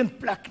Satan geen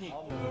plek nie.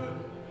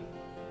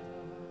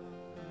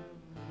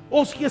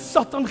 Ons gee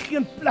Satan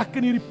geen plek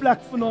in hierdie plek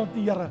vanaand,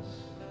 die Here.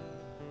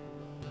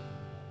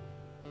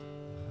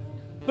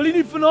 Wil jy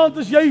nie vanaand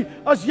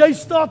as jy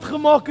staat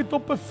gemaak het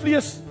op 'n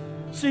vlees,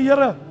 sê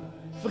Here,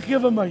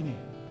 vergewe my nie.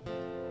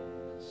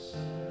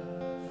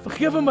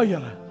 Vergewe my,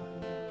 Here.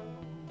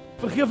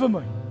 Vergewe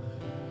my.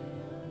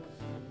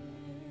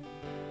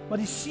 Maar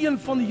die seën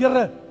van die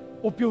Here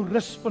op jou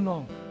rus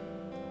vanaand.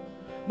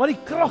 Maar die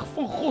krag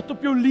van God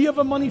op jou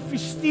lewe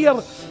manifesteer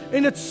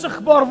en dit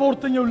sigbaar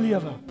word in jou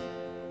lewe.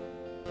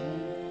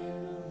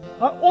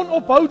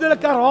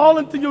 Onophoudelik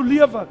herhalend in jou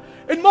lewe.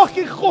 En mag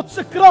jy God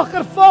se krag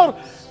ervaar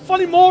van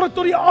die môre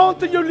tot die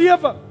aand in jou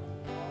lewe.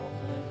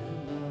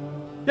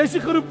 Jy is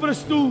nie geroep vir 'n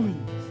stoel nie.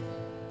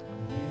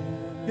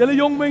 Julle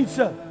jong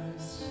mense,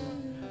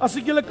 as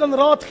ek julle kan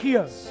raad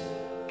gee,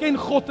 ken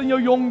God in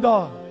jou jong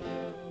dae.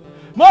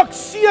 Maak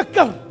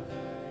seker,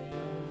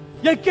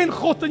 jy ken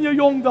God in jou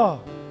jong dae.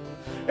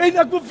 En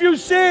ek wil vir jou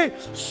sê,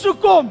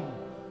 soek hom.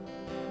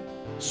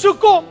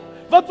 Soek hom,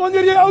 want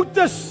wanneer jy oud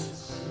is,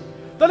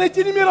 dan het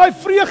jy nie meer daai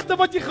vreugde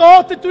wat jy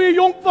gehad het toe jy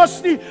jonk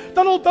was nie.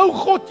 Dan onthou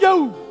God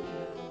jou.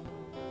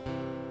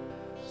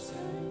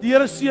 Die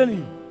Here seën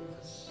u.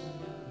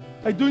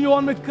 Hy doen jou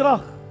aan met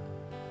krag.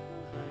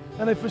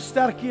 En hy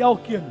versterk u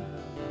elkeen.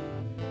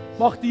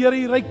 Mag die Here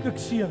u ryklik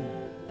seën.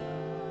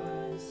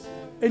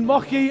 En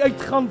mag jy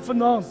uitgaan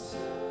vanaand.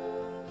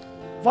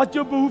 Wat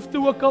jou behoefte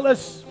ook al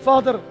is,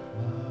 Vader.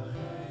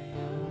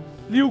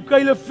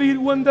 Leeukuile,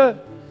 vuuroonde,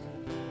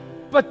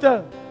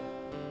 pitte.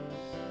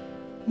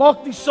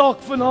 Maak die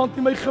saak vanaand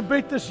nie. My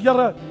gebed is,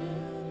 Here,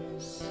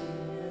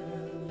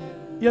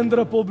 een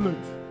druppel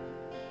bloed.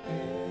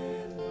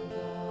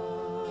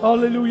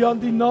 Halleluja, in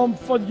die naam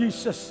van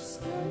Jesus.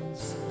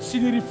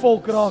 Sien hierdie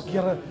volk raak,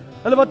 Here.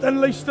 Hulle wat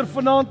inluister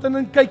vanaand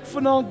en kyk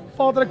vanaand,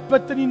 Vader, ek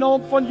bid in die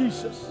naam van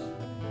Jesus.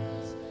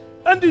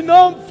 In die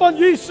naam van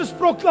Jesus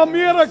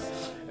proklameer ek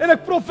en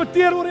ek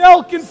profeteer oor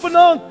elkeen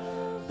vanaand.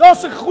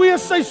 Daar's 'n goeie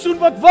seisoen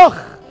wat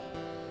wag.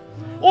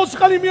 Ons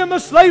gaan nie meer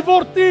mislei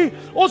word nie.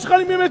 Ons gaan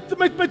nie meer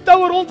met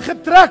toue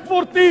rondgetrek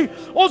word nie.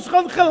 Ons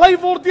gaan gelei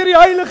word deur die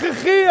Heilige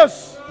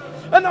Gees.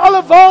 In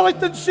alle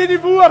waarheid en sê die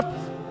woord.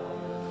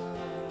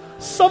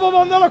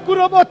 Sababandala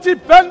kurabati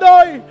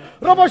pendai.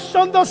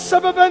 Rabashanda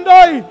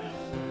sababendai.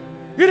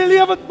 hierdie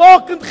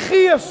lewendmakende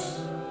Gees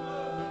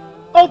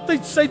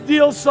altyd sy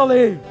deel sal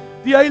hê,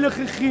 die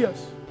Heilige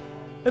Gees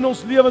in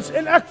ons lewens.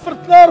 En ek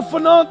verklaar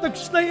vanaand, ek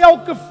sny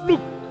elke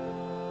vloek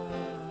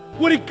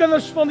oor die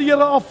kinders van die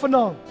Here af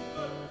vanaand.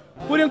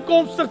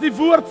 Ooreenkomstig die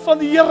woord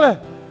van die Here.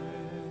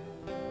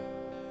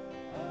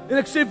 En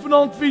ek sê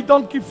vanaand vir U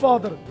dankie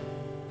Vader,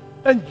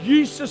 in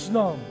Jesus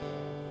naam.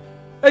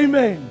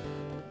 Amen.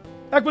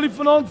 Ek wil U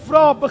vanaand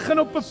vra, begin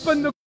op 'n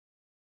punt.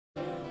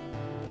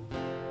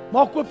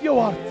 Maak oop jou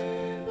hart.